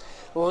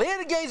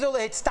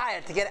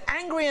to get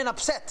angry and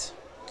upset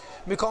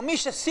from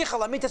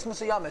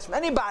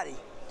anybody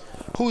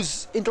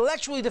who's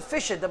intellectually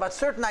deficient about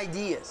certain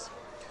ideas,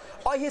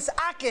 or he's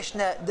akish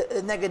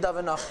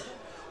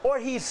or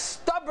he's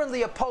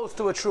stubbornly opposed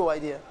to a true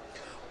idea,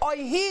 or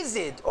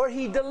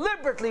he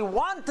deliberately,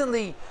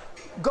 wantonly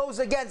goes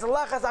against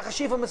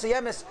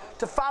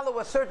to follow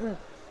a certain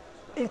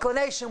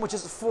inclination which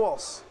is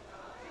false.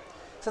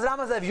 So the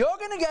Rambam says, if you're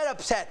going to get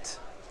upset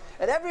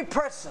at every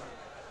person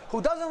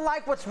who doesn't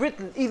like what's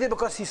written, either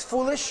because he's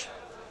foolish,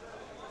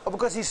 or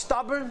because he's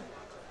stubborn,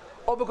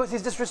 or because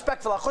he's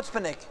disrespectful, a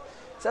chutzpahnik,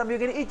 so you're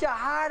going to eat your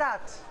heart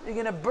out. You're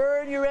going to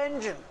burn your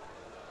engine.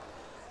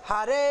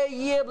 Your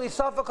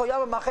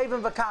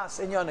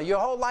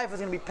whole life is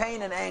going to be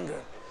pain and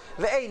anger.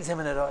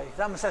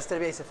 Rambam says to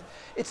Rabbi Yosef,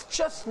 it's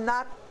just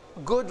not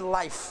good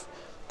life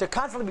to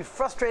constantly be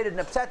frustrated and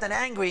upset and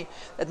angry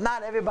that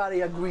not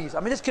everybody agrees. I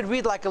mean, this could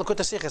read like a Lekut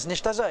HaSichos,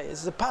 nicht azay.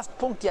 It's the past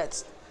punkt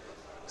jetzt.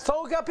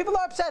 So people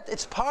are upset.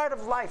 It's part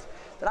of life.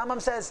 The Rambam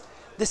says,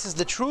 this is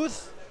the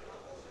truth.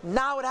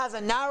 Now it has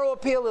a narrow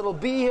appeal. It'll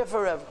be here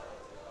forever.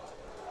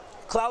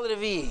 Klal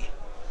Revi.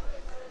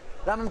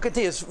 Rambam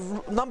continues.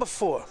 Number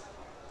 4.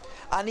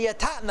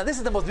 Now this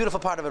is the most beautiful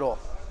part of it all.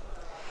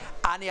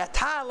 I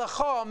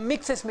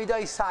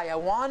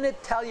want to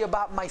tell you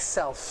about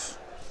myself.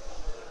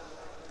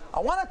 I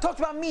want to talk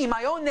about me,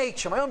 my own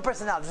nature, my own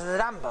personality. This is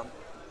Rambam.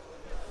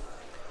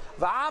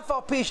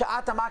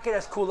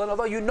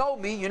 Although you know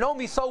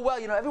me so well,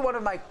 you know every one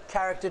of my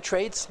character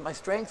traits, my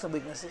strengths and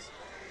weaknesses.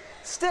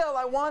 Still,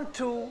 I want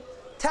to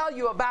tell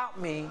you about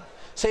me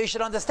so you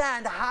should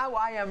understand how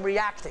I am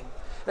reacting.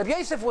 Rabbi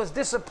Yosef was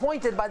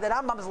disappointed by the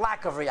Rambam's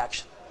lack of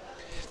reaction.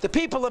 The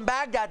people in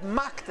Baghdad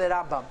mocked the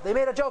Rambam. They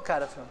made a joke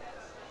out of him.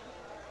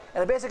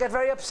 And Rabbi Yosef got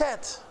very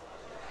upset.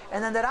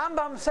 And then the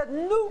Rambam said,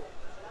 no.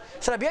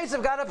 So Rabbi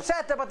Yosef got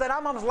upset about the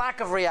Rambam's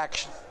lack of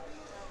reaction.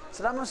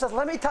 So the Rambam says,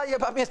 let me tell you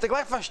about Mr.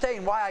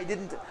 Gleichverstein, why I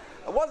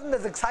wasn't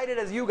as excited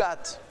as you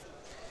got.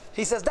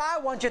 He says, I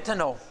want you to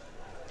know.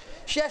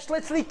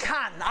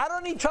 I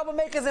don't need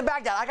troublemakers in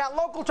Baghdad. I got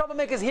local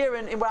troublemakers here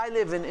in where I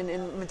live, in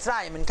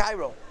Mitzrayim, in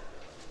Cairo.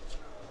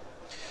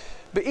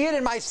 Be'ir,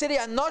 in my city,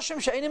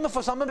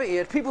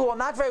 people who are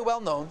not very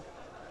well known.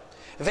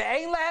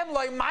 They're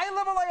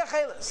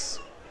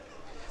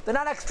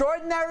not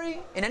extraordinary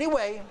in any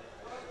way,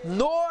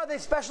 nor are they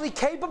specially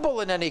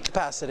capable in any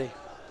capacity.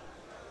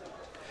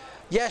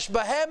 And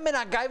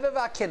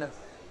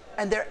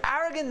they're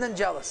arrogant and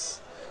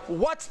jealous.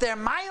 What's their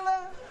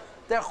maila?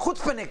 They're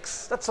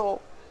chutzpahniks, that's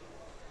all.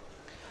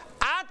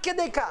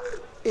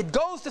 It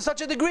goes to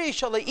such a degree,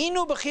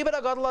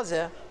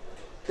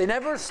 they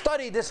never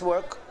studied this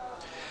work.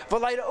 They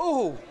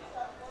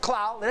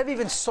never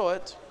even saw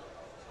it.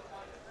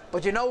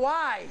 But you know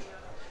why?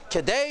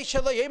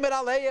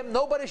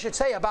 Nobody should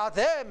say about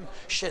them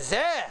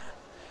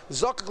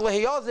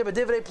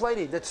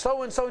that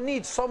so and so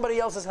needs somebody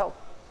else's help.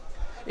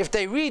 If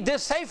they read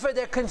this sefer,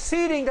 they're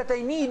conceding that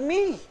they need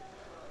me.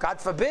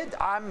 God forbid,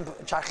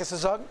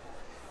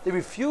 they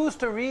refuse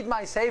to read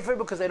my sefer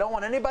because they don't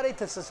want anybody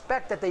to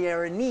suspect that they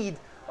are in need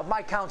of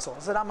my counsel.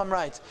 That's what Rambam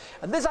writes.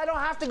 And this I don't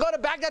have to go to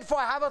Baghdad for.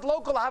 I have it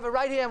local. I have it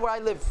right here where I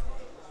live.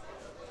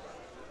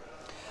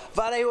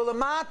 And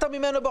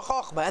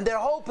their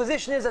whole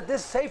position is that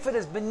this sefer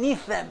is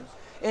beneath them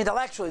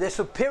intellectually. They're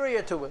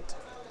superior to it.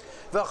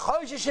 They're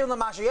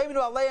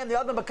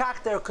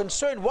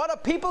concerned. What are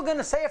people going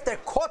to say if they're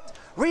caught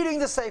reading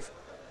the sefer?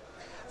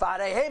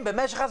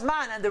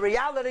 And the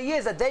reality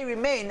is that they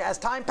remain, as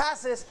time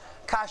passes,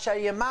 as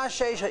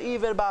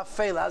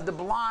the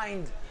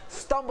blind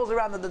stumbles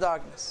around in the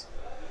darkness.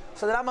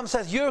 So the Rambam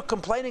says, you're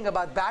complaining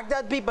about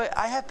Baghdad people.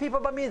 I have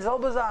people by me, and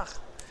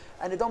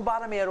they don't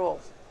bother me at all.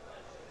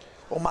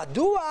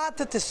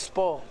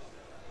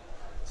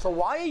 So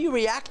why are you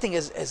reacting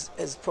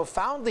as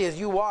profoundly as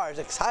you are, as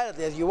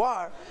excitedly as you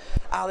are,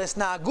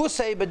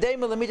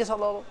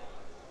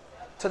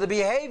 to the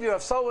behavior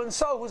of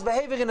so-and-so who's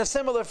behaving in a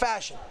similar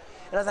fashion?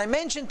 And as I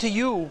mentioned to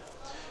you,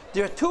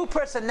 there are two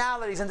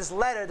personalities in this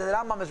letter that the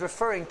Rambam is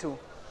referring to.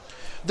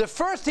 The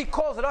first he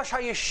calls Rosh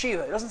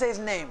HaYeshiva. He doesn't say his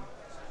name.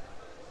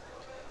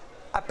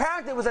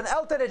 Apparently it was an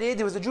Elter Yid.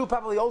 He was a Jew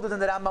probably older than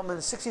the Rambam in the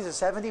 60s or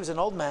 70s. He was an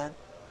old man.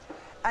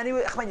 And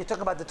you're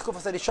talking about the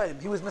Tkufas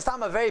HaRishonim. He was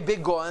Mistama, a very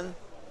big Goan.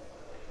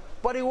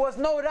 But he was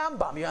no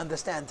Rambam, you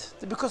understand.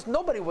 Because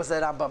nobody was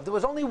a Rambam. There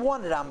was only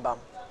one Rambam.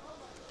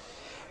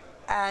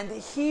 And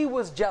he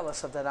was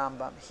jealous of the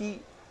Rambam.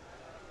 He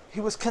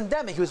was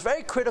condemning. He was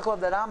very critical of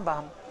the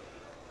Rambam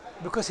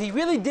because he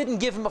really didn't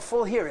give him a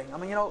full hearing. I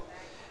mean,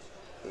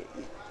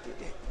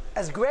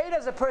 as great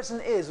as a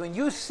person is, when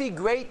you see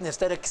greatness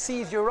that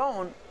exceeds your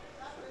own,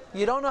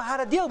 you don't know how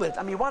to deal with it.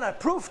 I mean, you want a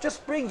proof?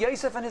 Just bring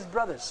Yosef and his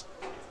brothers.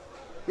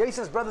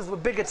 Yosef's brothers were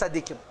bigger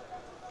tzaddikim.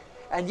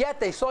 And yet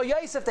they saw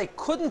Yosef, they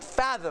couldn't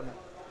fathom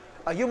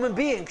a human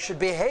being should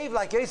behave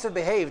like Yosef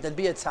behaved and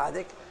be a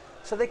tzaddik,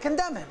 so they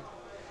condemn him.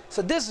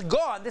 So this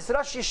Gaon, this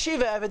Rosh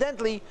Yeshiva,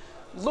 evidently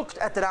looked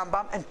at the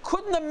Rambam and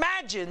couldn't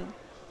imagine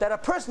that a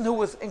person who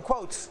was, in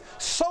quotes,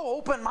 so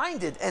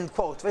open-minded, end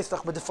quote, with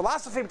the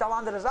philosophy mit alle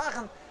andere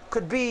Sachen,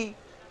 could be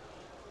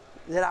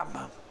the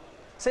Rambam.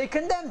 So he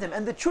condemned him.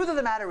 And the truth of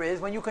the matter is,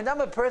 when you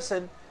condemn a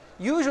person,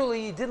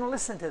 usually you didn't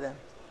listen to them.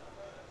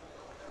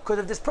 Because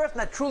if this person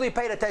had truly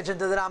paid attention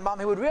to the Rambam,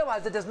 he would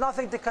realize that there's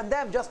nothing to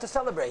condemn, just to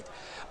celebrate.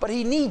 But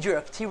he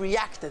knee-jerked, he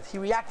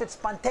reacted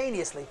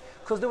spontaneously,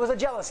 because there was a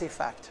jealousy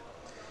fact.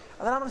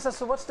 And the Rambam says,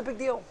 so what's the big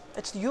deal?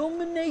 It's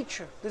human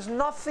nature. There's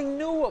nothing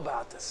new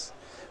about this.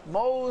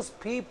 Most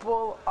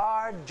people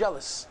are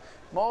jealous.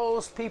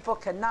 Most people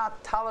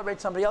cannot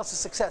tolerate somebody else's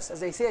success. As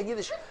they say in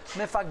Yiddish,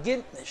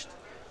 mefagint nicht.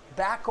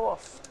 Back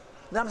off.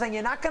 And I'm saying,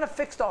 you're not going to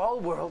fix the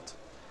whole world.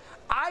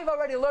 I've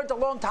already learned a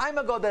long time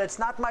ago that it's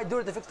not my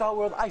duty to fix the whole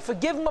world. I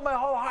forgive him with my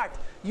whole heart.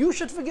 You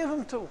should forgive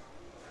him too.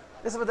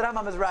 This is what the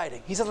Rambam is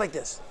writing. He says like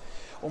this.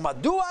 Why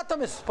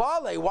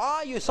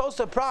are you so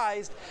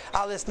surprised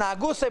that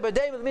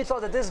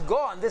this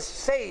Gaon, this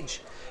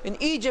sage in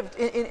Egypt,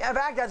 in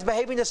Baghdad, is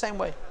behaving the same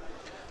way?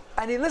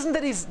 And he listened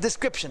to these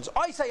descriptions.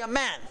 I say a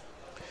man.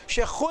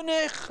 He was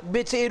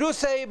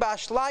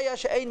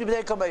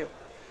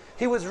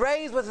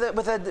raised with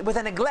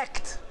a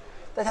neglect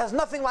that has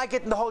nothing like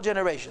it in the whole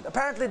generation.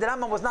 Apparently the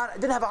Rambam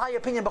didn't have a high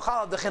opinion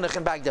of the chinuch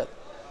in Baghdad.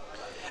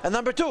 And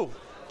number two,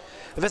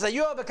 he's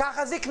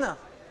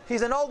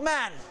an old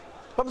man.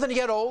 When you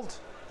get old,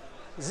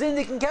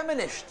 zindiken kemen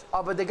nicht.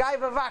 But the guy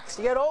verwachst.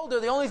 You get older,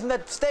 the only thing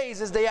that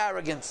stays is the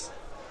arrogance.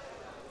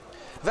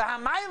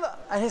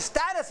 And his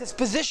status, his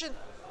position.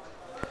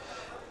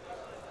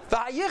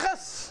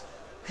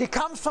 He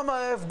comes from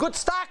a good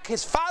stock.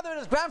 His father and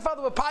his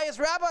grandfather were pious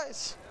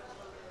rabbis.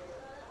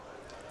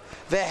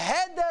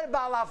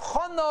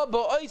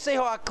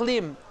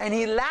 And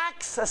he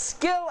lacks a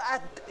skill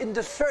in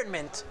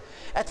discernment.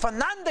 At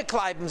vernande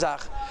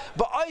Kleibensach.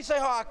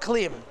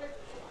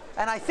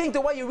 And I think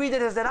the way you read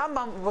it is that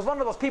Rambam was one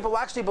of those people who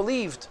actually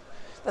believed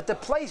that the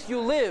place you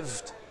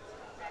lived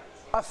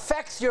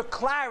affects your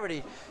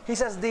clarity. He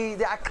says the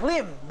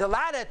aklim, the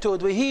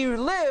latitude where he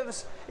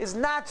lives, is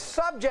not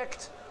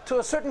subject to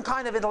a certain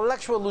kind of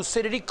intellectual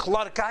lucidity,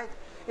 klarkeit.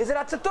 Is it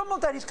atzatumul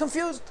that he's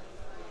confused?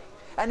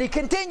 And he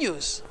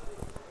continues.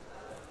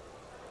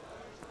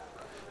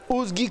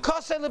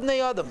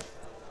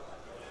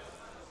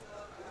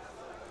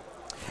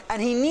 And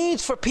he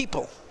needs for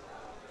people.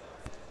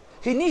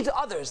 He needs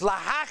others,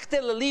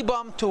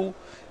 to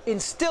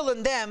instill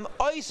in them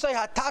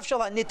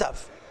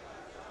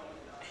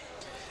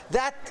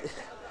that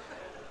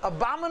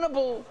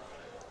abominable,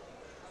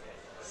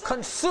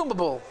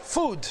 consumable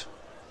food.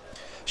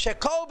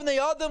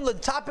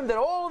 That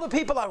all the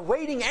people are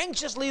waiting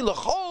anxiously.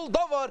 Everything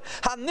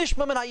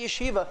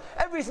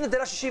that the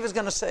Rosh Yeshiva is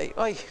going to say.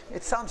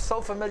 It sounds so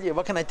familiar.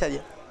 What can I tell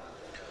you?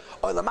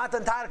 Or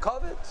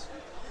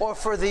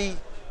for the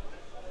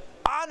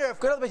honor of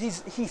good, but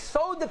he's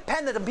so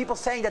dependent on people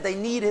saying that they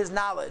need his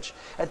knowledge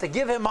and to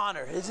give him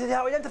honor. This is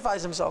how he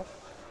identifies himself.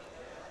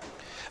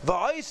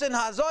 And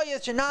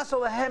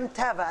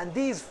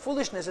these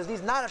foolishnesses,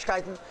 these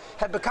narishkeiten,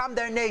 have become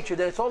their nature.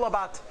 That it's all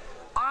about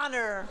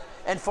honor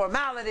and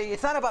formality.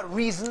 It's not about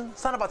reason.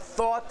 It's not about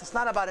thought. It's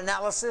not about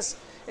analysis.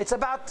 It's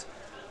about...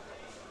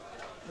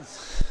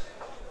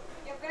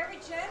 You're very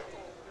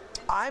gentle.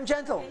 I'm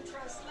gentle. In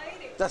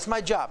translating. That's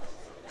my job.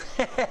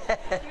 You're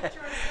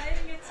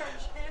translating it so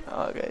gentle.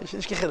 Okay.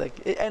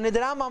 And the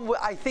Rambam,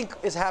 I think,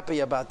 is happy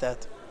about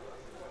that.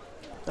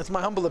 That's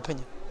my humble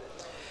opinion.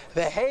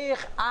 Says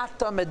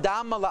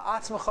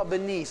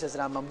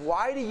Rambam,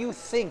 why do you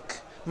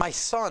think, my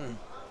son,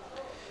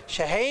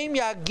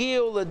 that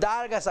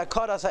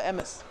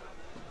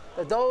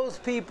those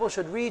people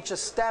should reach a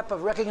step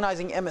of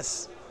recognizing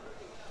emes,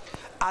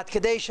 to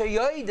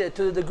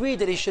the degree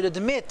that he should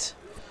admit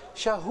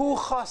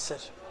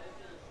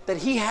that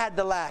he had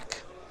the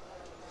lack,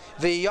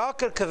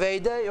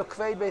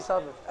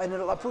 and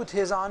it'll uproot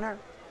his honor,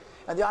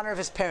 and the honor of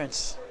his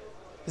parents.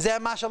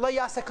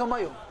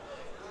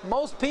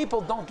 Most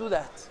people don't do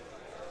that.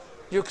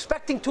 You're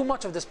expecting too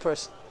much of this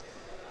person.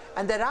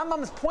 And the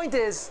Rambam's point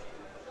is,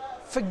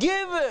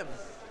 forgive him.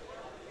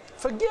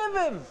 Forgive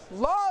him.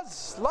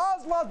 Laws.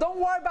 Don't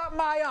worry about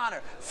my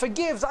honor.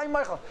 Forgive.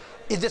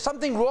 Is there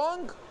something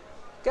wrong?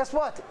 Guess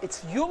what?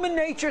 It's human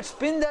nature. It's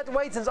been that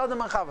way since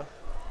Adam and Chava.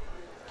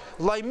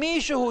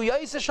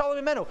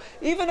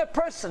 Even a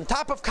person,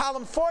 top of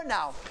column 4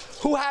 now,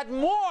 who had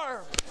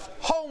more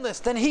wholeness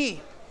than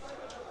he,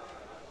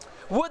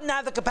 wouldn't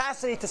have the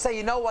capacity to say,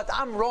 you know what,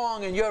 I'm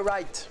wrong and you're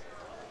right.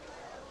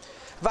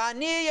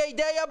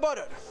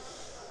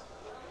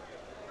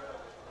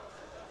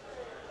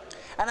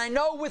 And I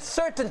know with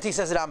certainty,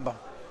 says Rambam,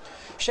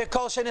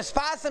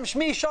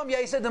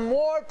 the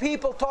more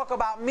people talk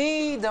about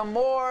me, the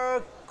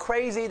more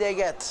crazy they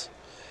get.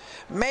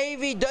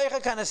 Maybe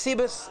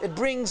it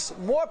brings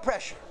more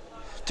pressure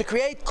to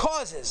create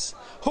causes.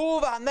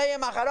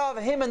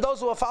 Him and those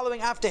who are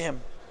following after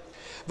him.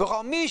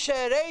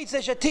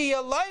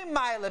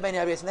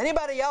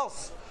 Anybody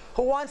else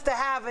who wants to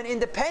have an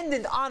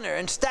independent honor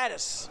and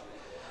status,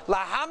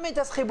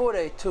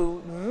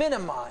 to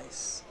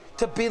minimize,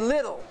 to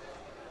belittle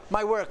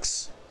my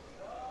works.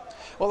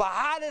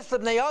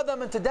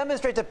 And to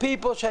demonstrate to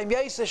people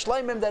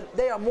that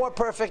they are more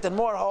perfect and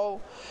more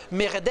whole. From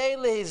they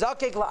need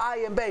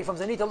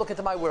to look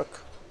into my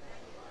work.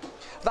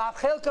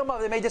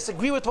 They may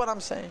disagree with what I'm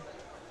saying.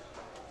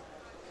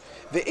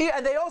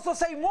 And they also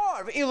say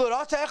more.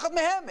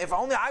 If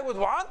only I would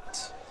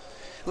want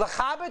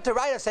to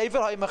write a sefer,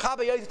 I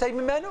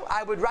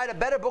would write a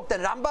better book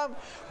than Rambam,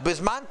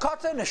 Bizman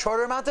Kata, in a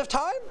shorter amount of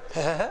time.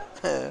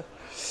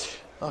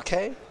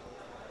 Okay.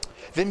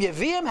 And if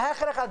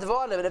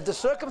the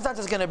circumstance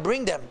is going to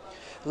bring them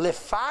to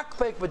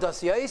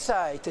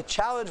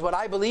challenge what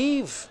I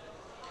believe,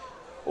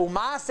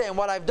 and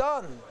what I've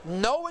done,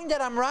 knowing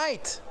that I'm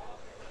right,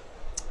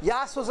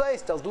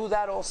 they'll do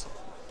that also.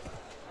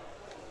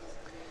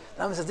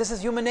 Rambam says this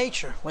is human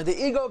nature. When the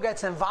ego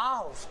gets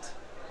involved,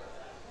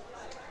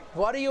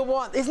 what do you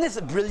want? Isn't this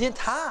brilliant?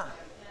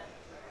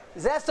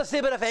 Is that the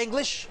sibber of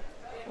English?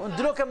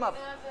 Druk him up.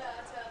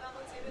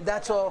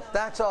 That's all.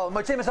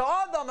 My team is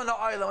Adam in the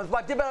island. It's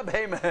like the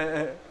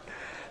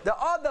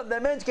Adam, the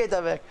Mensch geht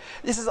weg.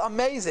 This is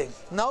amazing.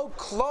 No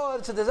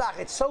clause to the Zach.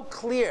 It's so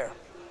clear.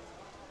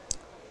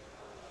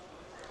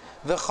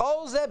 And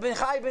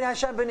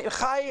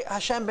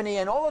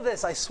all of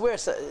this, I swear, it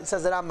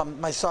says that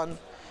I'm my son.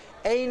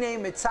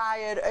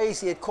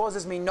 It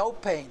causes me no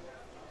pain.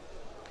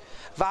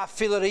 And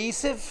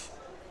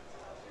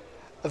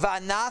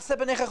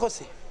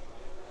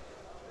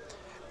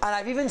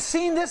I've even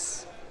seen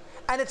this,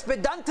 and it's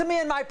been done to me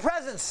in my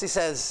presence, he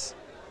says.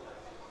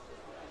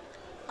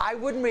 I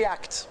wouldn't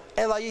react.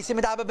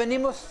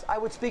 I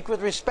would speak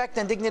with respect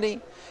and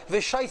dignity,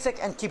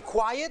 and keep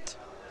quiet,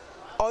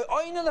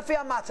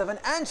 and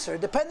answer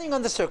depending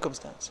on the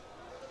circumstance.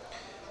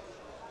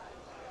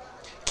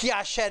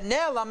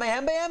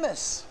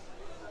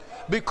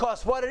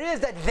 Because what it is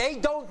that they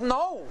don't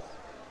know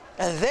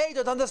and they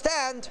don't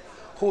understand,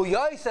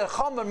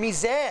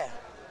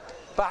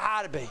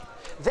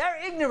 their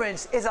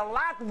ignorance is a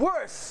lot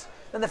worse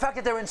than the fact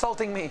that they're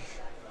insulting me.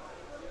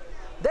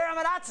 Their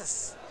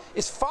amaratzis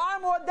is far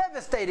more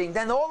devastating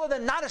than all of the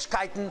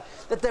narishkeiten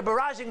that they're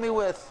barraging me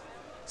with.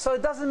 So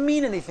it doesn't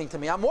mean anything to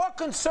me. I'm more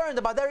concerned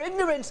about their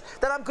ignorance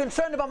than I'm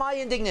concerned about my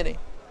indignity.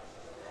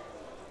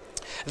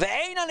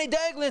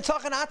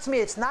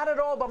 It's not at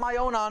all about my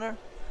own honor.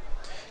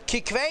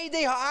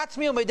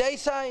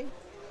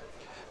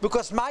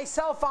 Because my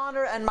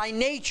self-honor and my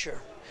nature,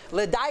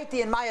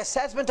 ledaiti, and my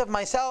assessment of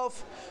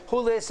myself,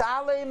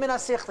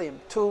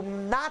 to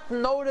not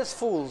notice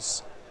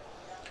fools,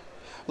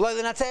 not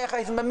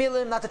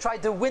to try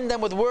to win them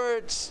with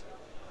words.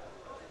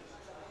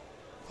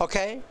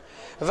 Okay?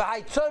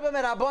 I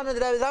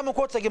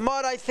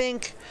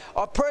think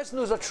a person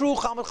who's a true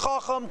Chamad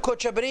Chacham,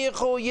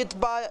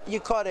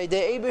 the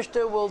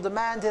Eibishter will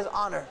demand his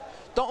honor.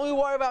 Don't we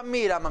worry about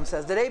me, Rambam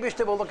says. The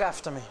Eibishter will look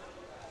after me.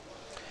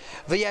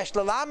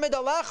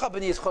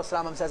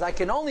 Rambam says, I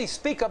can only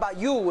speak about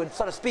you and,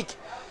 so to speak,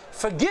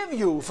 forgive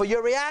you for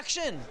your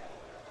reaction.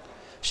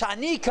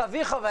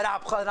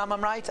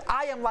 Rambam writes,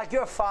 I am like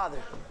your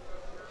father,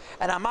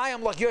 and I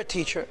am like your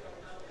teacher.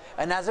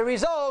 And as a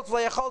result,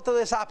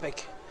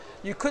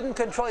 you couldn't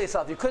control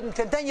yourself, you couldn't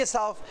contain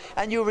yourself,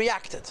 and you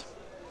reacted. Says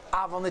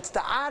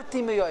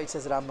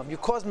Rambam, you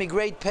caused me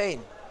great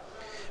pain.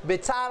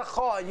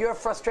 Your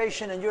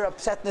frustration and your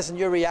upsetness and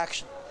your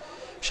reaction.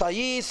 That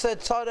you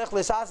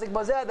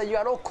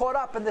are all caught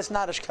up in this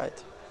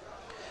narishkeit.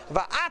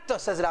 Va'ato,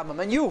 says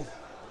Rambam, and you,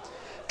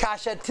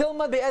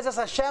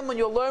 when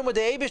you learn with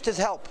the Eibishter's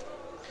help,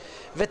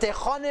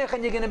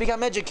 and you're going to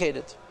become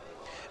educated.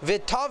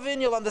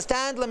 You'll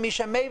understand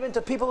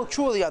to people who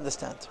truly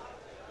understand.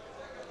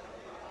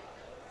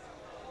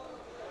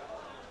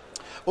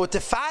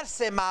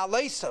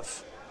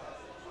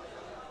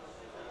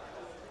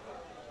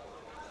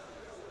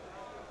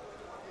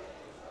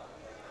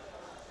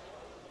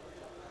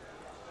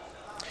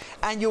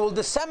 and you will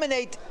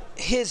disseminate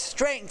his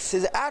strengths,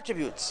 his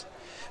attributes.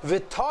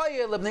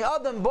 V'toyel ibn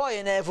adam boy,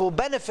 and it will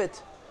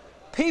benefit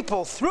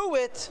people through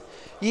it.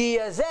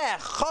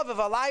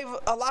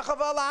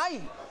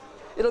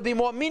 It'll be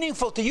more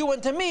meaningful to you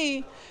and to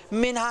me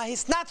than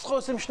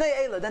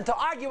to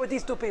argue with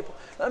these two people.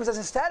 Rambam says,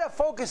 instead of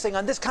focusing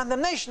on this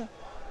condemnation,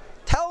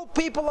 tell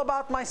people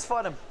about my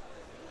Sfarim.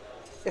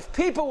 If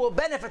people will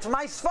benefit from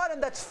my Sfarim,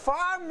 that's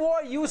far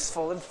more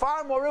useful and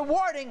far more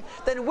rewarding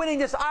than winning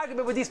this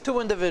argument with these two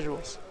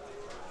individuals.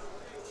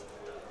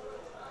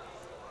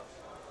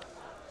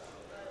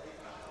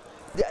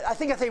 Yeah, I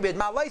think I say it.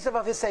 Ma'alaisav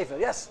of his sefer,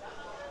 yes.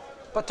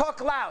 But talk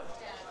loud.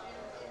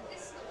 In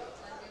this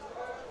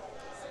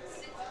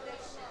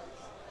situation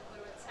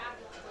where a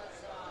tablet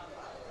was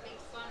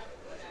made fun of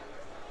or whatever,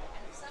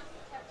 and if somebody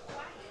kept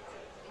quiet,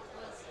 it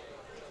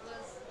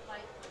was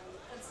like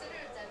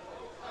considered that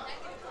a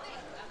negative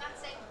thing. I'm not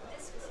saying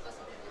this was supposed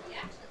to be the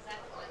reaction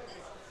exactly like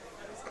this,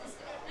 but it was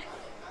considered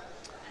negative.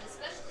 And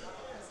especially if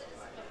it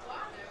considers him a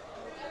father,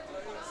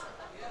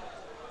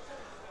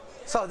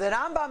 So the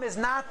Rambam is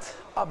not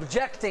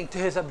objecting to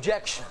his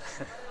objection.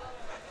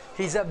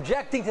 He's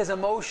objecting to his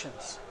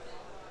emotions.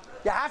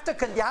 You have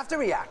to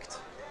react.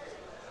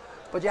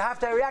 But you have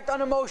to react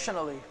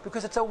unemotionally,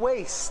 because it's a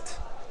waste.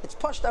 It's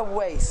pushed a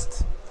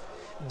waste.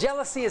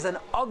 Jealousy is an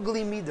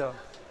ugly midah.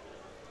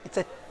 It's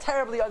a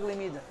terribly ugly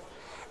midah.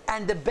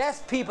 And the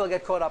best people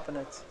get caught up in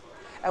it.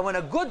 And when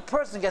a good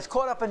person gets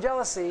caught up in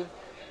jealousy,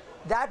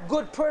 that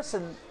good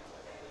person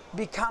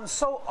becomes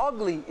so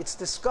ugly, it's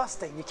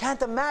disgusting. You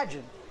can't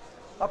imagine.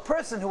 A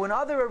person who in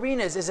other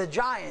arenas is a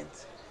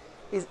giant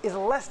is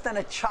less than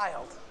a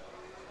child.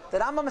 The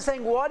Rambam is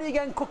saying, what are you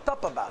getting cooked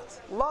up about?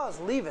 Laws,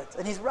 leave it.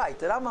 And he's right.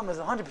 The Rambam is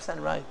 100%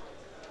 right.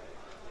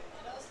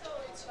 And also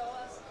it shows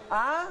us.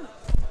 Ah?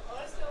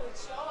 Also it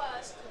shows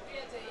us to be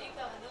at the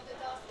Ikar and not the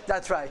Daf.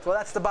 That's right. Well,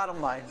 that's the bottom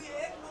line. We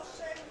had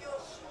Moshe and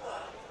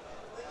Yoshua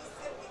when he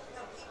said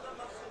מתנבאים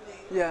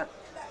במחנה. Yeah.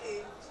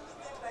 להם,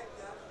 שזה like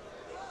that.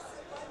 They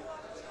said, why you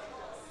are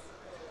jealous?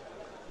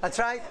 That's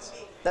right.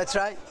 That's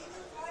right.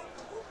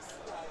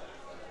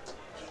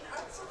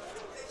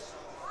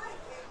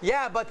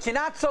 Yeah, but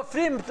kinat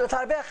sofrim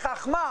tarbeh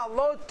chachma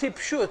lo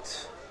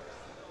tipshut.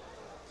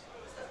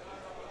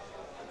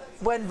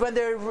 When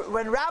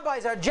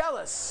rabbis are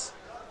jealous,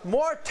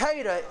 more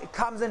Torah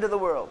comes into the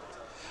world.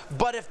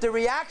 But if the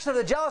reaction of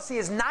the jealousy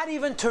is not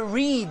even to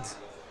read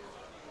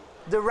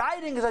the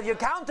writings of your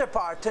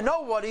counterpart, to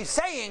know what he's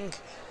saying,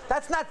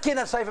 that's not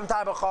kinat sofrim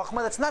tarbeh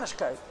chachma. That's not a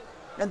shkayt.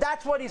 And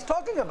that's what he's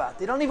talking about.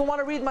 They don't even want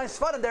to read my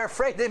Sfarim. They're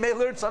afraid they may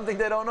learn something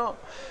they don't know.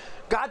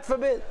 God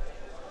forbid.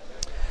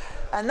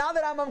 And now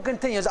that Rambam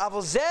continues,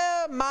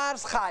 Avozeh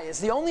Mars Chayes,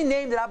 the only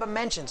name that Rambam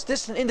mentions,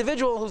 this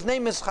individual whose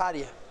name is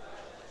Charia,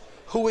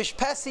 who is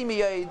Pesi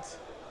Miyaid,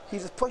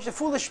 he's a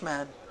foolish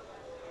man.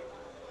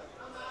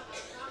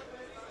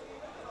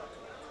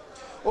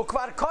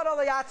 Ukvar Kora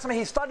Leyatzme,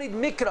 he studied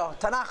Mikra,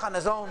 Tanakh on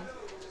his own.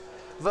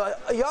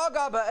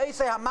 V'yaga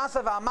ba'esei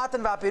hamasa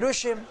v'amatan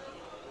v'apirushim,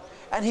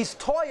 and he's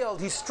toiled,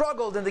 he's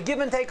struggled in the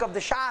give and take of the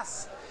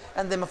Shas,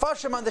 and the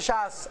Mefarshim on the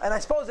Shas, and I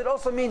suppose it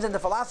also means in the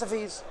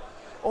philosophies.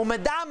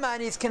 Umedama,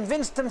 and he's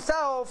convinced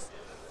himself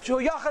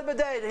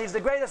that he's the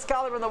greatest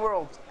scholar in the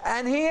world.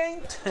 And he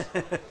ain't.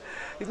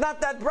 He's not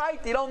that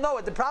bright, you don't know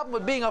it. The problem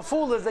with being a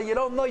fool is that you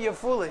don't know you're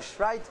foolish,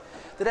 right?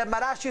 The Rebbe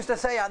Marash used to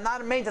say,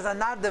 Anar meint is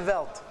anar de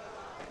Welt.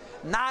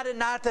 Nare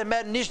narte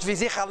mer nicht wie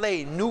sich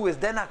allein. Nu is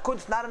den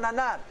Kunst nare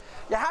nanar.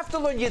 You have to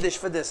learn Yiddish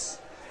for this.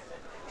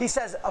 He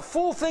says, a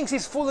fool thinks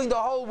he's fooling the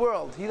whole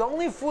world. He's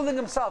only fooling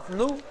himself.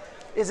 Nu,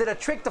 is it a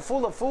trick to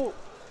fool a fool?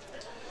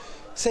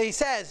 So he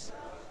says,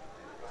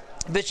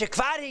 he's reached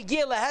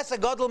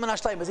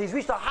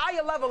a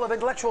higher level of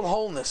intellectual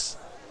wholeness.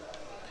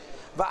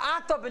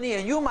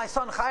 And you, my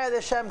son,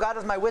 God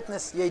is my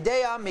witness. You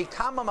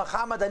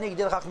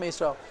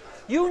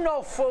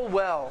know full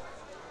well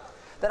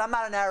that I'm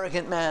not an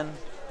arrogant man.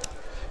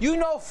 You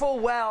know full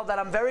well that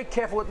I'm very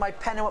careful with my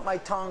pen and with my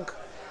tongue.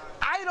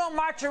 I don't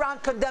march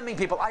around condemning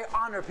people. I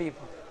honor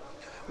people.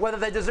 Whether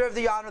they deserve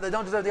the honor, they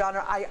don't deserve the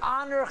honor. I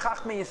honor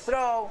Chachmei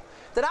Yisro.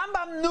 The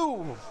Rambam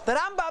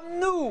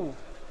knew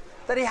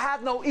that he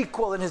had no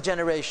equal in his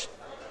generation.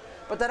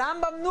 But the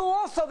Rambam knew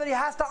also that he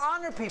has to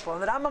honor people.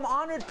 And the Rambam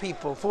honored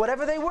people. For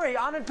whatever they were, he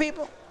honored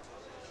people.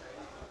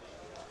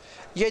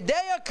 You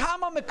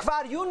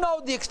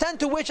know the extent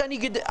to which I honor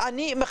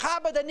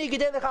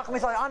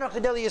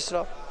Chidei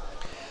Yisro.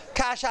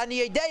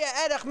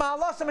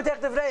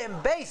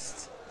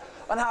 Based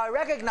on how I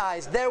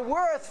recognize their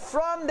worth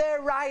from their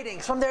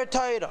writings, from their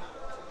Torah.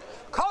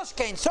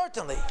 Koshkein,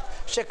 certainly.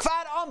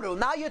 Shekvar Amru.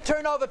 Now you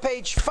turn over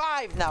page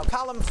 5 now,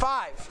 column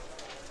 5.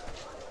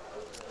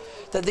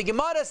 That the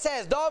Gemara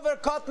says, Dover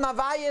Kot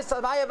Navayis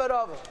Avaya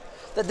Barova.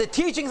 That the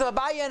teachings of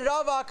Abaya and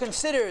Rava are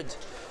considered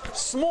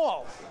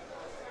small.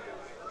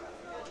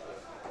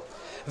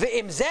 And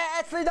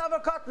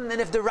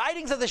if the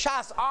writings of the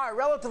Shas are,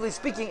 relatively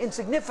speaking,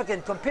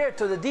 insignificant compared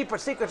to the deeper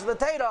secrets of the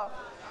Torah,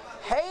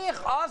 Heich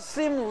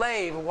Asim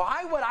Leiv,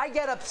 why would I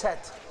get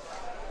upset?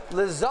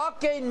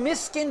 Lezakein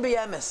Miskin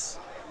B'yemis.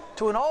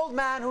 to an old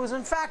man who is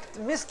in fact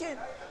miskin.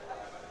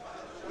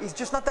 He's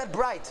just not that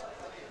bright.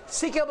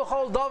 Sikel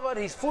b'chol davar,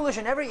 he's foolish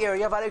in every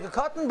area.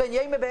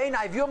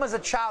 I view him as a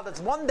child that's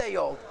 1 day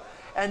old.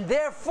 And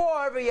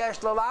therefore,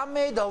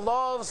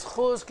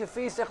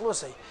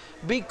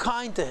 be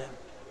kind to him.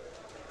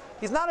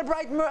 He's not a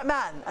bright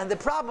man. And the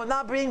problem of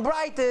not being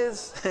bright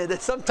is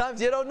that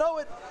sometimes you don't know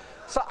it.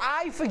 So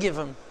I forgive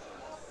him.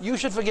 You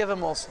should forgive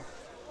him also.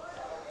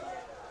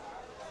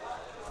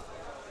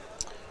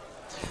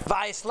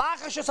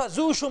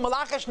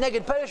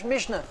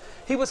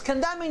 He was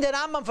condemning the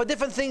Rambam for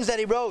different things that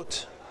he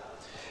wrote.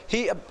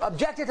 He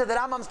objected to the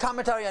Rambam's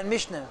commentary on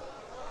Mishnah.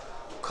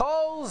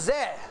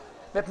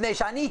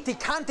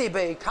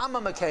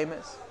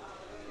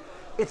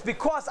 It's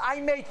because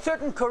I made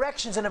certain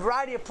corrections in a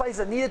variety of places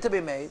that needed to be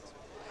made.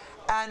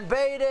 And the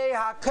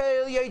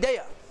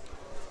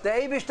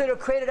Eibishter who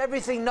created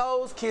everything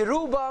knows,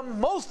 Kirubam,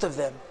 most of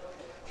them,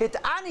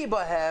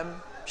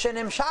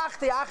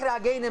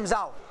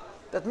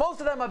 that most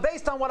of them are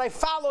based on what I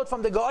followed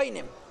from the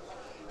Goinim.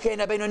 Like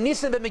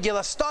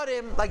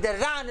the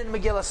Ran in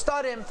Megillah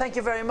Starim, thank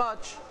you very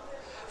much.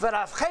 And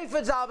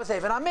others,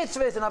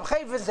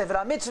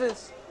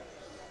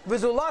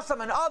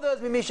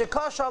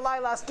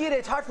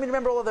 it's hard for me to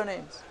remember all of their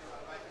names.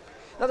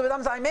 In other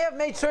words, I may have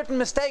made certain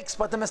mistakes,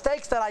 but the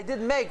mistakes that I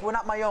didn't make were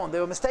not my own. They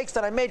were mistakes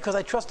that I made because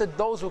I trusted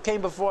those who came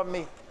before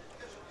me.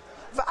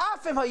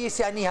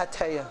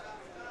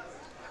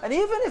 And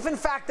even if in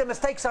fact the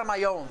mistakes are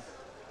my own,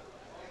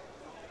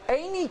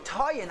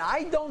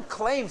 I don't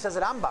claim, says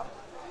Rambam,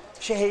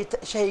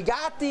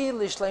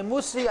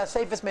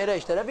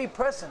 that every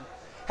person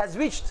has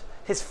reached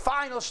his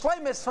final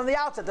shleimus from the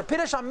outset. The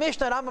Pirush on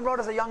Mishnah Rambam wrote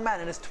as a young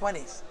man in his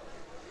 20s.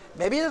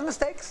 Maybe there's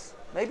mistakes,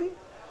 maybe.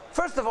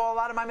 First of all, a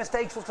lot of my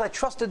mistakes was because I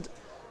trusted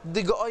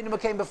the Go'onim who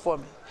came before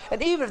me.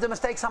 And even if the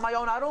mistakes are my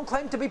own, I don't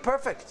claim to be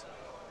perfect.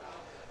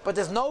 But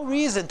there's no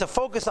reason to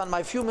focus on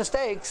my few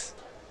mistakes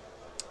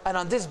and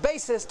on this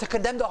basis to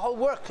condemn the whole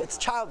work. It's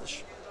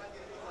childish.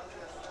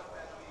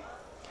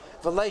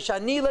 I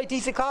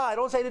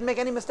don't say I didn't make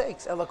any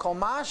mistakes.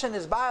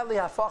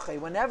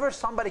 Whenever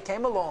somebody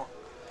came along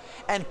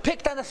and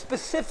picked on a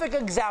specific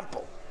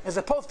example, as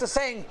opposed to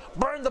saying,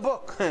 burn the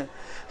book.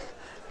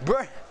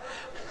 burn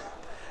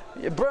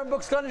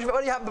books, what do you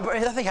have?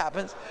 Nothing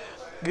happens.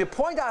 You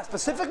point out a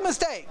specific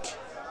mistake.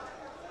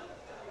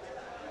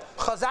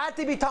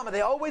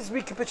 They always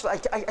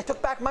recapitulate. I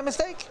took back my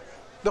mistake.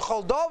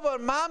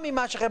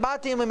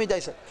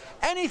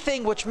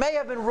 Anything which may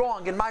have been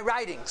wrong in my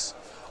writings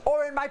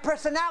or in my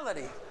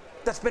personality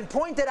that's been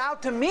pointed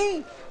out to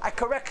me, I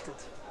corrected.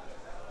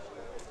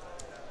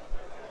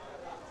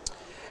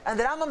 And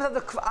the Rambam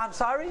said, I'm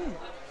sorry?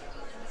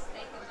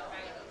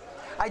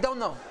 I don't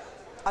know,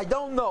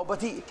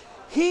 but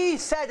he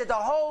said that the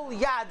whole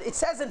Yad, it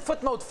says in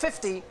footnote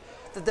 50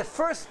 that the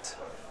first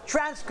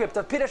transcript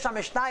of Pirush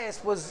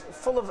HaMishnayos was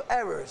full of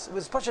errors. It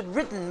was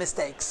written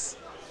mistakes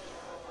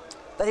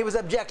that he was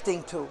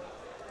objecting to.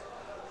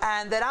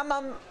 And the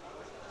Rambam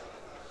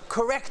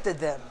corrected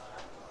them.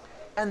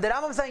 And the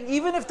Rambam saying,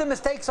 even if the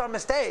mistakes are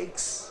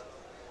mistakes,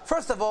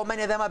 first of all,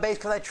 many of them are based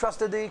because I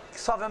trusted the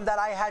Ksavim that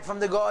I had from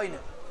the Goinim.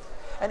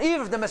 And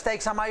even if the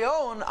mistakes are my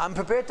own, I'm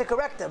prepared to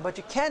correct them. But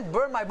you can't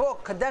burn my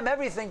book, condemn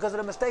everything because of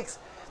the mistakes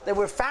that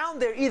were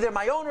found there, either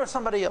my own or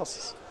somebody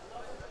else's.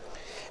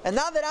 And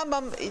now that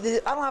Rambam,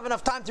 I don't have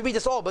enough time to read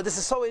this all, but this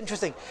is so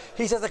interesting.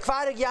 He says, I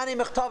got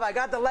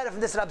the letter from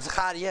this Rab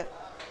Zechariah.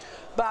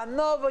 And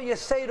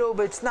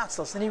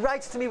he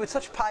writes to me with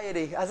such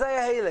piety.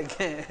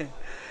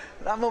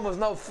 Rambam was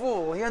no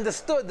fool. He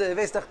understood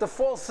the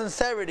false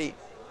sincerity.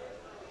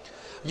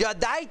 I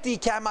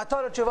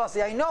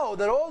know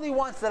that all he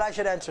wants that I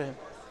should answer him.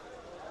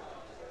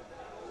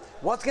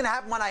 What's going to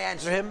happen when I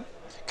answer him?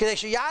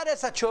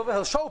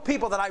 He'll show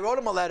people that I wrote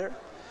him a letter.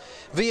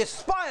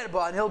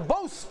 And he'll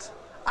boast.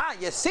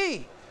 You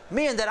see,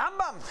 me and the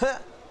Rambam,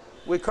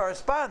 we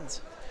correspond.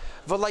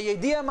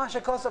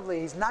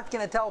 He's not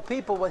going to tell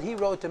people what he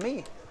wrote to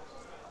me.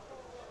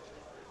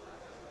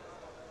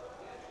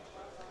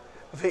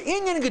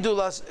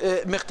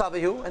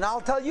 And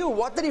I'll tell you,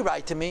 what did he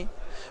write to me?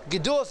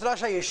 Gedulas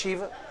Rosh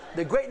Yeshiva,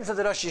 the greatness of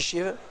the Rosh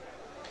Yeshiva.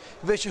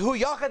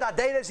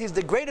 He's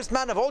the greatest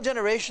man of all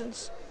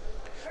generations.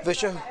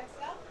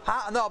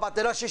 No, about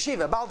the Rosh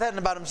Yeshiva, about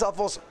about himself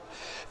also.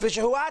 It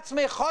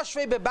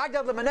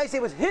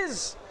was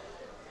his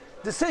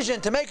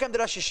decision to make him the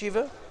Rosh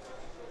Yeshiva.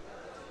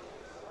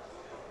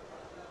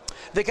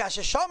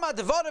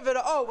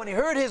 When he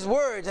heard his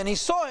words and he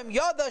saw him, he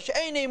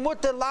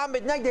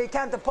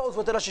can't oppose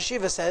what the Rosh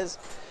Yeshiva says.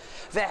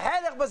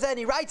 And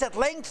he writes at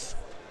length.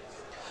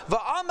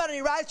 And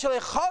he writes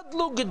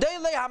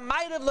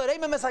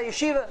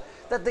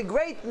that the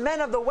great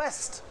men of the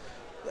West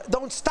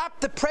don't stop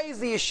to praise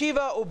the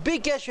yeshiva.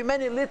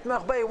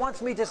 He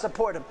wants me to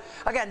support him.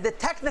 Again, the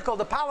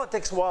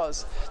politics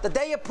was that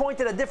they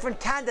appointed a different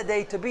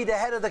candidate to be the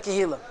head of the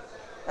Kehillah.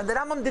 And the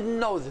Rambam didn't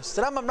know this.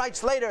 The Rambam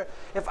writes later,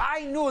 if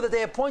I knew that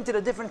they appointed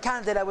a different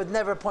candidate, I would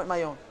never appoint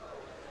my own.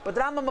 But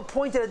the Rambam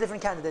appointed a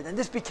different candidate, and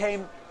this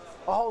became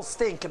a whole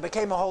stink. It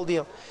became a whole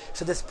deal.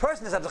 So this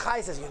person, this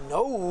Abzachai, says, you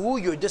know who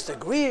you're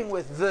disagreeing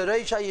with? The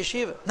Reish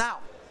HaYeshiva. Now,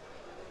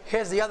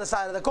 here's the other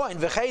side of the coin.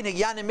 But I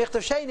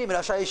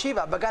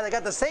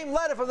got the same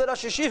letter from the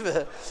Rosh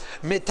Yeshiva.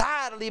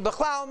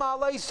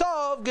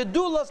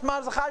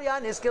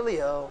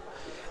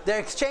 They're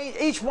exchanged.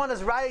 Each one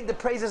is writing the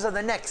praises of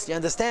the next. You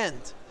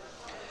understand?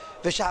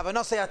 That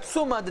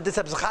this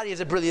Abzachai is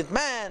a brilliant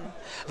man.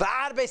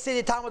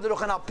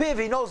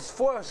 He knows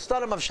 4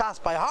 Starim of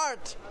Shas by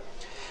heart.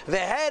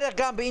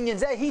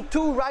 He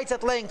too writes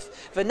at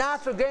length.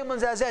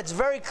 It's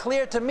very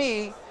clear to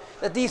me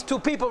that these 2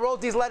 people wrote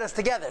these letters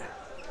together.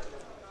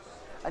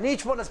 And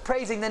each one is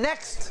praising the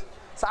next.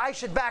 So I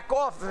should back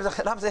off. I'm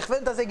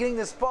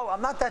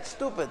not that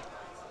stupid.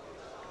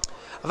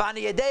 I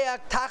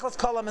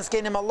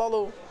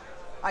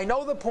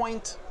know the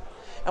point.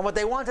 And what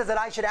they want is that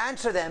I should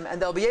answer them, and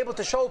they'll be able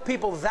to show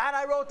people that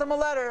I wrote them a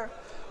letter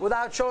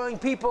without showing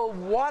people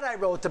what I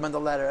wrote them in the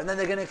letter. And then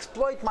they're going to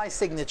exploit my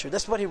signature.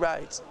 That's what he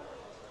writes.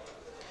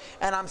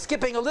 And I'm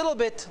skipping a little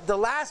bit. The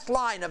last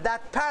line of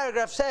that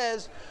paragraph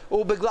says, I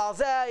have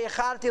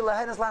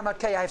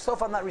so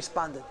far not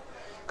responded,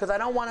 because I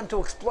don't want him to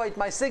exploit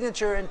my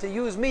signature and to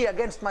use me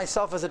against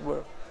myself, as it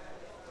were.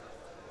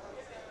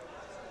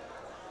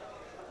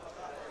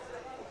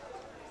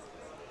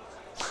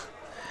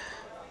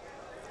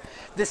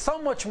 There's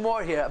so much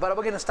more here, but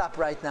we're going to stop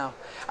right now.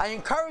 I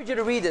encourage you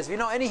to read this. If you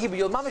know any Hebrew,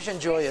 you'll mamish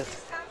enjoy it.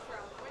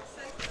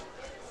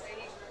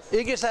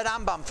 Igris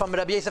Rambam from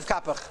Rabbi Yossi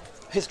Paltiel,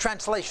 his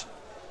translation.